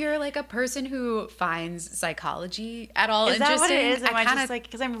good. If you're like a person who finds psychology at all interesting, is that what it is? Am I just like,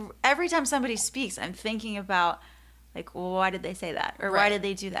 because every time somebody speaks, I'm thinking about like, well, why did they say that? Or why did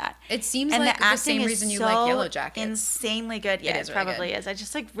they do that? It seems like the same reason you like Yellow Jackets. Insanely good. Yeah, it probably is. I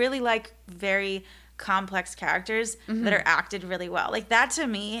just like really like very complex characters that are acted really well. Like that to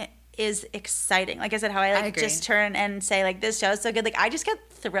me is exciting. Like I said, how I just turn and say like, this show is so good. Like I just get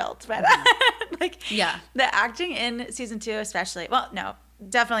thrilled by that. The acting in season 2 especially. Well, no,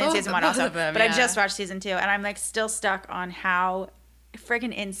 definitely in season 1 also. But I just watched season 2 and I'm like still stuck on how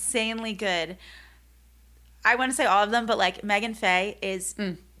freaking insanely good. I want to say all of them, but like Megan Faye is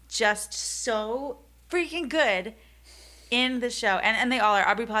just so freaking good in the show, and they all are.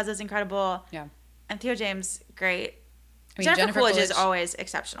 Aubrey Plaza is incredible. Yeah, and Theo James, great. I mean, Jennifer Coolidge is always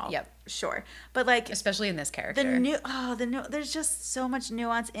exceptional. Yep, sure, but like especially in this character, there's just so much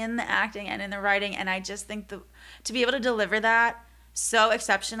nuance in the acting and in the writing, and I just think to be able to deliver that so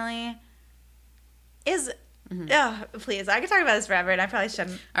exceptionally is. Oh, please. I could talk about this forever, and I probably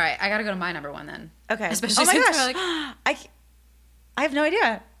shouldn't. All right. I got to go to my number 1 then. Okay. Especially since we're like... I have no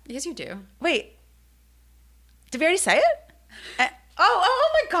idea. Yes, you do. Wait. Did we already say it?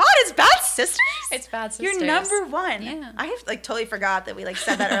 Oh my God. It's Bad Sisters? It's Bad Sisters. You're number 1. Yeah. I have like totally forgot that we like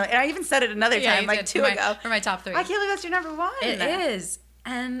said that earlier. And I even said it another time, like 2 ago. For my top 3. I can't believe that's your number 1. It is.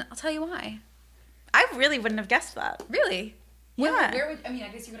 And I'll tell you why. I really wouldn't have guessed that. Really? Yeah. Where would, I mean, I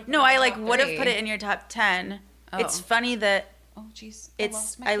guess you would have put No, I like would have put it in your top 10. Oh. It's funny that jeez.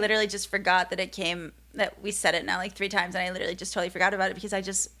 I literally just forgot that we said it now like 3 times, and I literally just totally forgot about it because I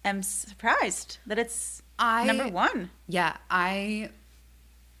just am surprised that it's number 1. Yeah, I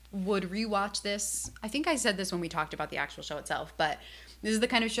would rewatch this. I think I said this when we talked about the actual show itself, but this is the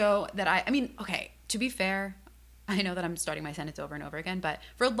kind of show that I mean, okay, to be fair, I know that I'm starting my sentence over and over again, but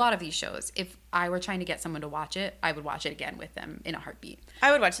for a lot of these shows, if I were trying to get someone to watch it, I would watch it again with them in a heartbeat.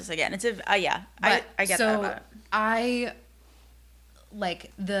 I would watch this again. It's I get that about it. I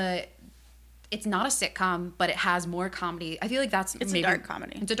like it's not a sitcom, but it has more comedy. I feel like it's a dark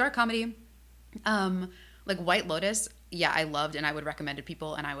comedy. It's a dark comedy. Like White Lotus, yeah, I loved and I would recommend it to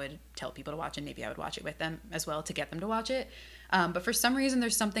people and I would tell people to watch, and maybe I would watch it with them as well to get them to watch it. But for some reason,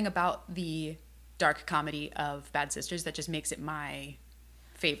 there's something about the dark comedy of Bad Sisters that just makes it my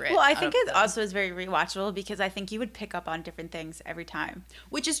favorite. Well, I think it also is very rewatchable because I think you would pick up on different things every time.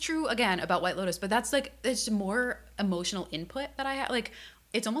 Which is true, again, about White Lotus. But that's like, it's more emotional input that I have. Like,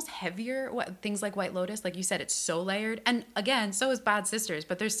 it's almost heavier, things like White Lotus. Like you said, it's so layered. And again, so is Bad Sisters.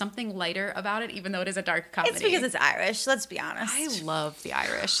 But there's something lighter about it, even though it is a dark comedy. It's because it's Irish, let's be honest. I love the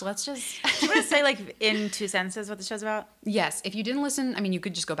Irish. Let's just... Do you want to say, like, in 2 sentences what the show's about? Yes. If you didn't listen, I mean, you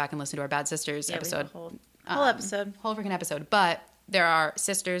could just go back and listen to our Bad Sisters episode. Whole episode. Whole freaking episode. But there are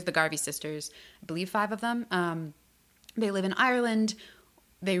sisters, the Garvey sisters, I believe 5 of them. They live in Ireland.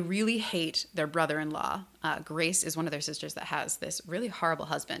 They really hate their brother-in-law. Grace is one of their sisters that has this really horrible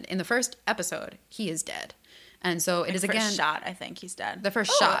husband. In the first episode, he is dead. And so it is again... First shot, I think he's dead. The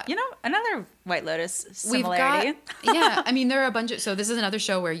first shot. You know, another White Lotus similarity. Yeah, I mean, there are a bunch of... So this is another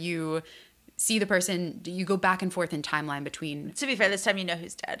show where you see the person, you go back and forth in timeline between... To be fair, this time you know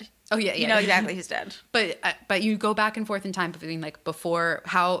who's dead. Oh, yeah. You know exactly who's dead. But you go back and forth in time between, like, before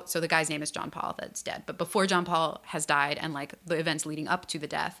how... So the guy's name is John Paul that's dead. But before John Paul has died and, like, the events leading up to the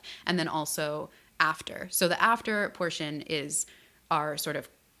death. And then also after. So the after portion is our sort of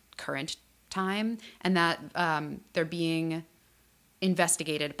current time. And that they're being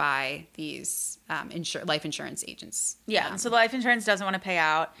investigated by these life insurance agents. Yeah, so the life insurance doesn't want to pay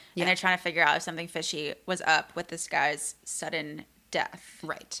out, Yeah. and they're trying to figure out if something fishy was up with this guy's sudden death.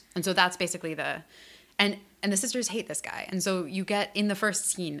 Right. And so that's basically and the sisters hate this guy. And so you get in the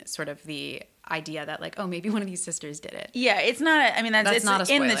first scene sort of the idea that, like, oh, maybe one of these sisters did it. Yeah, it's not, I mean, it's not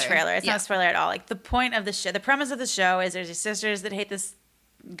a in the spoiler. trailer. It's Yeah. not a spoiler at all. Like, the point of the show, the premise of the show is there's these sisters that hate this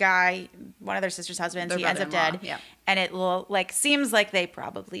guy, one of their sister's husbands, Their he ends up dead. brother-in-law, yeah. And it will, like, seems like they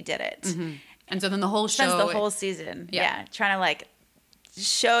probably did it. Mm-hmm. And so then the whole show... Spends the whole season, Yeah. trying to, like,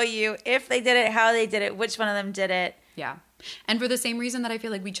 show you if they did it, how they did it, which one of them did it. Yeah. And for the same reason that I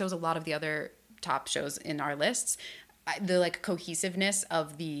feel like we chose a lot of the other top shows in our lists, the, like, cohesiveness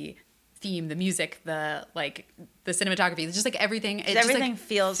of the theme, the music, the cinematography, just, like, everything. Everything just, like,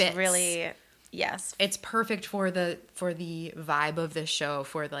 feels fits. really... Yes. It's perfect for the vibe of the show,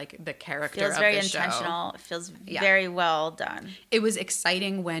 for, like, the character Feels of very the show. intentional. It feels very well done. It was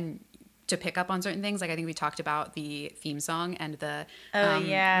exciting to pick up on certain things. Like, I think we talked about the theme song and the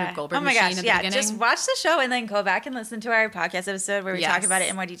Rube Goldberg machine at the beginning. Just watch the show and then go back and listen to our podcast episode where we Yes. talk about it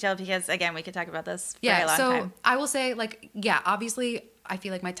in more detail because, again, we could talk about this for a long time. I will say, like, obviously, I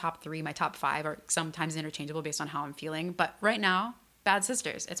feel like my top 3, my top 5 are sometimes interchangeable based on how I'm feeling. But right now, Bad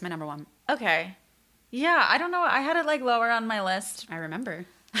Sisters, it's my number 1. Okay. Yeah, I don't know. I had it, like, lower on my list. I remember.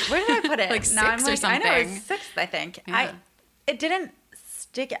 Where did I put it? Like Now I'm 6 or something. I know, it's 6th, I think. Yeah. It didn't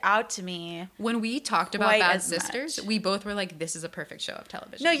stick out to me. When we talked about Quite Bad as Sisters, much. We both were like, this is a perfect show of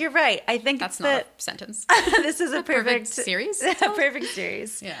television. No, you're right. I think That's it's not a sentence. this is a perfect series. A perfect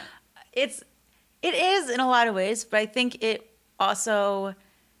series. Yeah. It is in a lot of ways, but I think it also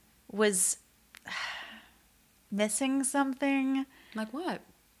was missing something. Like what?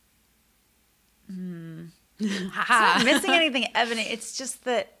 It's not missing anything evident. It's just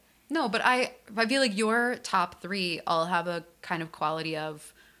that No, but I feel like your top 3 all have a kind of quality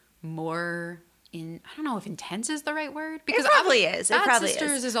of more I don't know if intense is the right word. Because it probably is. Bad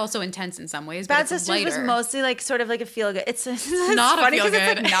Sisters is also intense in some ways. Bad but it's Sisters was lighter. mostly like sort of like a feel good. It's not funny a feel 'cause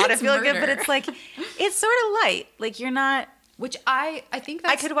good. It's like not a It's feel good, but murder. it's like it's sort of light. Like you're not. Which I think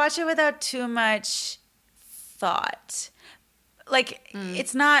that's... I could watch it without too much thought. Like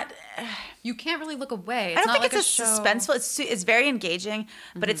it's not. You can't really look away. It's I don't not think like it's a show. suspenseful. It's very engaging,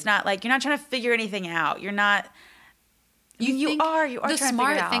 but it's not like you're not trying to figure anything out. You're not. You think are the trying to figure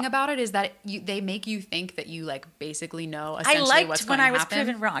smart it out. thing about it is that they make you think that you like basically know I essentially liked what's when going I to was happen.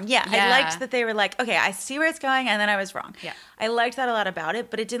 proven wrong. Yeah, Yeah. I liked that they were like, okay, I see where it's going, and then I was wrong. Yeah. I liked that a lot about it,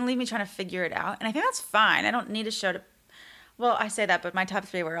 but it didn't leave me trying to figure it out, and I think that's fine. I don't need a show to. Well, I say that, but my top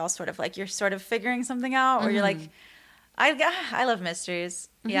 3 were all sort of like you're sort of figuring something out, or you're like, I love mysteries.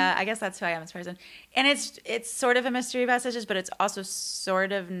 Yeah, I guess that's who I am as a person, and it's sort of a mystery about Sisters, but it's also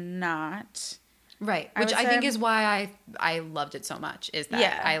sort of not. Right, I which would I think say- is why I loved it so much. Is that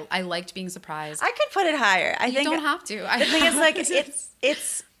Yeah. I liked being surprised. I could put it higher. I you think don't have to. The thing is, like,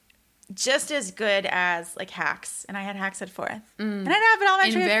 it's just as good as like Hacks, and I had Hacks at 4th, and I'd have it all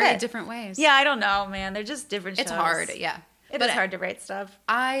in my very different ways. Yeah, I don't know, man. They're just different shows. It's hard, yeah. But it's hard to rate stuff.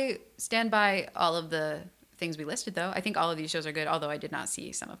 I stand by all of the things we listed, though. I think all of these shows are good, although I did not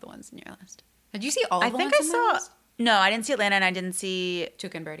see some of the ones in your list. Did you see all of I the think ones I in my saw. list? No, I didn't see Atlanta, and I didn't see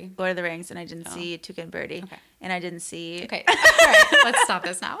Tuca and Birdie. Lord of the Rings, and I didn't see Tuca and Birdie, Okay. and I didn't see. Okay, all right, let's stop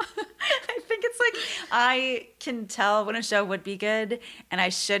this now. I think it's like I can tell when a show would be good, and I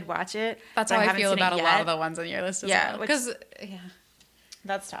should watch it. That's but how I haven't feel seen it about a lot yet. of the ones on your list as Yeah, well. which- Because,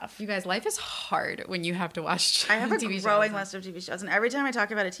 That's tough. You guys, life is hard when you have to watch I have a growing list of TV shows, and every time I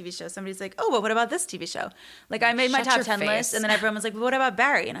talk about a TV show, somebody's like, "Oh, well, what about this TV show?" Like, I made my top 10 list, and then everyone was like, "Well, what about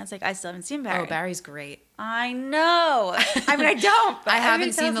Barry?" And I was like, "I still haven't seen Barry." Oh, Barry's great. I know. I mean, I don't. I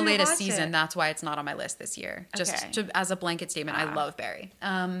haven't seen the latest season. That's why it's not on my list this year. Just as a blanket statement, I love Barry.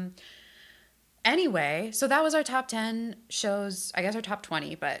 Anyway, so that was our top 10 shows. I guess our top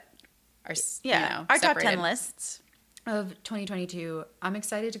 20, but our our top 10 lists of 2022. I'm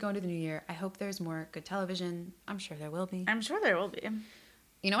excited to go into the new year. I hope there's more good television. I'm sure there will be. I'm sure there will be.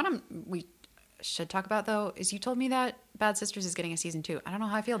 You know what we should talk about, though, is you told me that Bad Sisters is getting a season 2. I don't know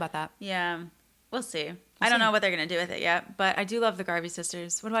how I feel about that. Yeah. We'll see. I don't know what they're going to do with it yet, but I do love the Garvey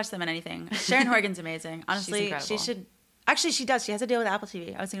sisters. Would watch them in anything. Sharon Horgan's amazing. Honestly, she should... Actually, she does. She has a deal with Apple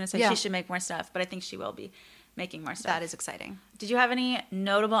TV. I was going to say she should make more stuff, but I think she will be making more stuff. That is exciting. Did you have any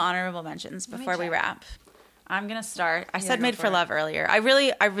notable honorable mentions before we wrap? I'm going to start. I said Made for Love earlier. I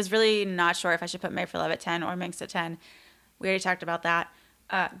was really not sure if I should put Made for Love at 10 or Minx at 10. We already talked about that.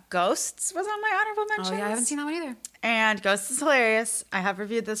 Ghosts was on my honorable mentions. Oh, yeah, I haven't seen that one either. And Ghosts is hilarious. I have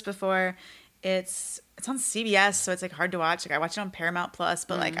reviewed this before. It's on CBS, so it's like hard to watch. Like I watch it on Paramount Plus,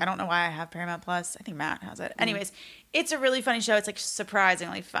 but like I don't know why I have Paramount Plus. I think Matt has it. Anyways, it's a really funny show. It's like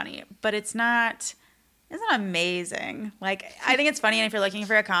surprisingly funny, but it's not amazing. Like I think it's funny, and if you're looking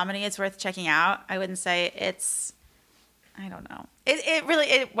for a comedy, it's worth checking out. I wouldn't say it's. I don't know.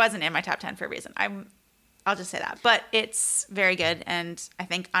 It wasn't in my top 10 for a reason. I'll just say that, but it's very good, and I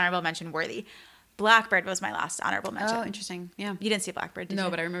think honorable mention worthy. Blackbird was my last honorable mention. Oh, interesting. Yeah. You didn't see Blackbird, did you? No,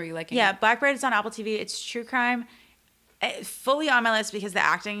 but I remember you liking it. Yeah, Blackbird is on Apple TV. It's true crime. Fully on my list because the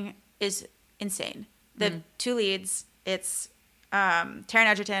acting is insane. The two leads, it's Taron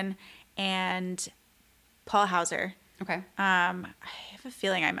Egerton and Paul Hauser. Okay. I have a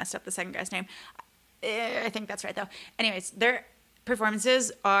feeling I messed up the second guy's name. I think that's right, though. Anyways, their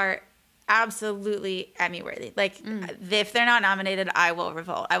performances are absolutely Emmy worthy. Like if they're not nominated, I will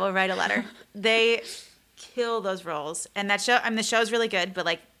revolt. I will write a letter. They kill those roles, and that show. I mean, the show's really good, but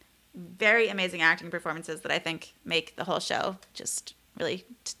like very amazing acting performances that I think make the whole show just really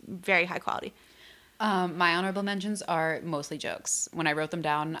very high quality. My honorable mentions are mostly jokes. When I wrote them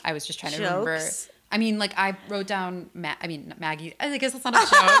down, I was just trying to remember. I mean, like I wrote down Maggie. I guess that's not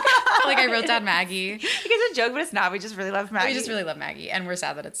a joke. Like I wrote down Maggie. It's a joke, but it's not. We just really love Maggie. We just really love Maggie, and we're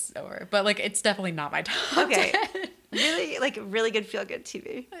sad that it's over. But like, it's definitely not my top. Okay, really good feel good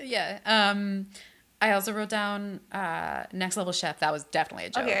TV. Yeah. I also wrote down Next Level Chef. That was definitely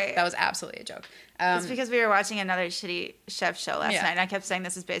a joke. Okay. That was absolutely a joke. It's because we were watching another shitty chef show last night, and I kept saying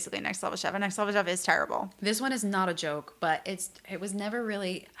this is basically Next Level Chef, and Next Level Chef is terrible. This one is not a joke, but it was never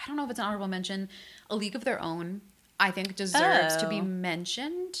really, I don't know if it's an honorable mention. A League of Their Own, I think, deserves to be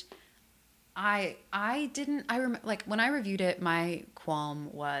mentioned. I remember, like, when I reviewed it, my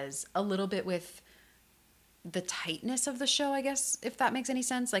qualm was a little bit with the tightness of the show, I guess, if that makes any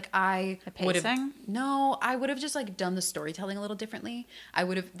sense. Like I would have just like done the storytelling a little differently.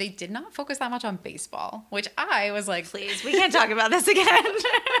 They did not focus that much on baseball, which I was like, please, we can't talk about this again.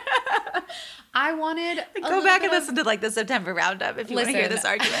 I wanted go back and listen to like the September roundup if you want to hear this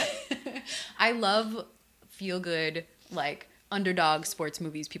argument. I love feel good, like underdog sports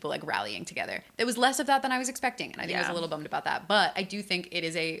movies, people like rallying together. There was less of that than I was expecting, and I think I was a little bummed about that. But I do think it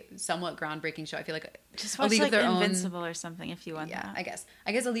is a somewhat groundbreaking show. I feel like just watch like Invincible or something if you want. Yeah, that.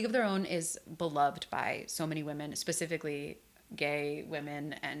 I guess A League of Their Own is beloved by so many women, specifically gay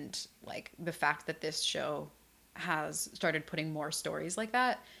women, and like the fact that this show has started putting more stories like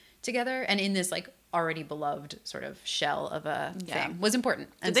that together, and in this like already beloved sort of shell of a thing was important.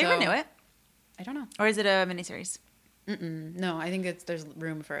 Did they renew it? I don't know. Or is it a miniseries? No, I think there's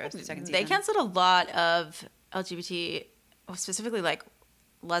room for a second season. They canceled a lot of LGBT, specifically like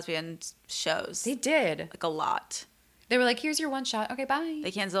lesbian shows. They did. Like a lot. They were like, here's your one shot. Okay, bye.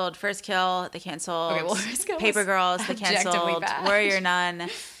 They canceled First Kill. They canceled Paper Girls. They canceled Warrior Nun.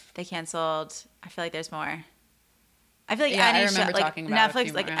 They canceled. I feel like there's more. I feel like any show, like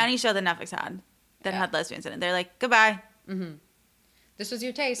Netflix, like any show that Netflix had that had lesbians in it, they're like, goodbye. Mm-hmm. This was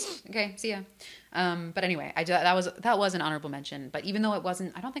your taste. Okay, see ya. But anyway, that was an honorable mention. But even though it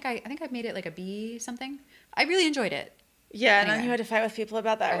wasn't, I think I made it like a B something. I really enjoyed it. Yeah, anyway. And then you had to fight with people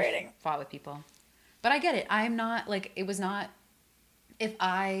about that rating. Fought with people, but I get it. I'm not like it was not. If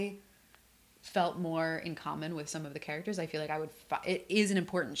I felt more in common with some of the characters, I feel like I would. It is an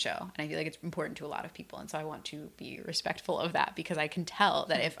important show, and I feel like it's important to a lot of people, and so I want to be respectful of that because I can tell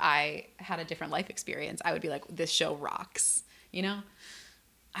that if I had a different life experience, I would be like, this show rocks. You know.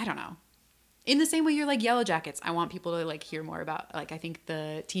 I don't know. In the same way you're like Yellow Jackets, I want people to like hear more about like I think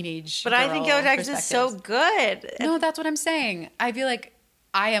the teenage. But I think Yellow Jackets is so good. No, that's what I'm saying. I feel like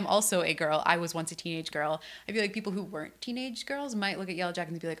I am also a girl. I was once a teenage girl. I feel like people who weren't teenage girls might look at Yellow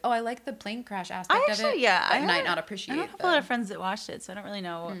Jackets and be like, oh, I like the plane crash aspect of it. Yeah, I might not appreciate it. I have a couple of friends that watched it, so I don't really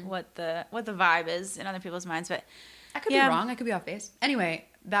know what the vibe is in other people's minds. But I could be wrong. I could be off base. Anyway,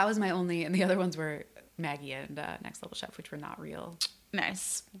 that was my only, and the other ones were Maggie and Next Level Chef, which were not real.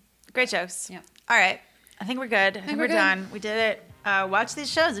 Nice. Great jokes. Yeah. All right. I think we're good. I think we're done. We did it. Watch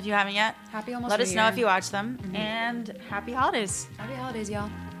these shows if you haven't yet. Happy almost. Let us know if you watch them. And happy holidays. Happy holidays, y'all.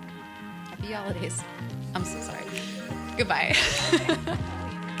 Happy holidays. I'm so sorry. Goodbye.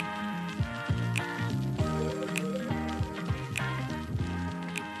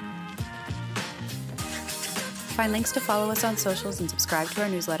 Find links to follow us on socials and subscribe to our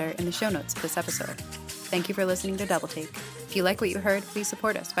newsletter in the show notes of this episode. Thank you for listening to Double Take. If you like what you heard, please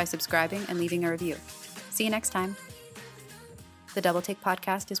support us by subscribing and leaving a review. See you next time. The Double Take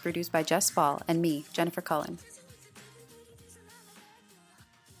podcast is produced by Jess Spall and me, Jennifer Cullen.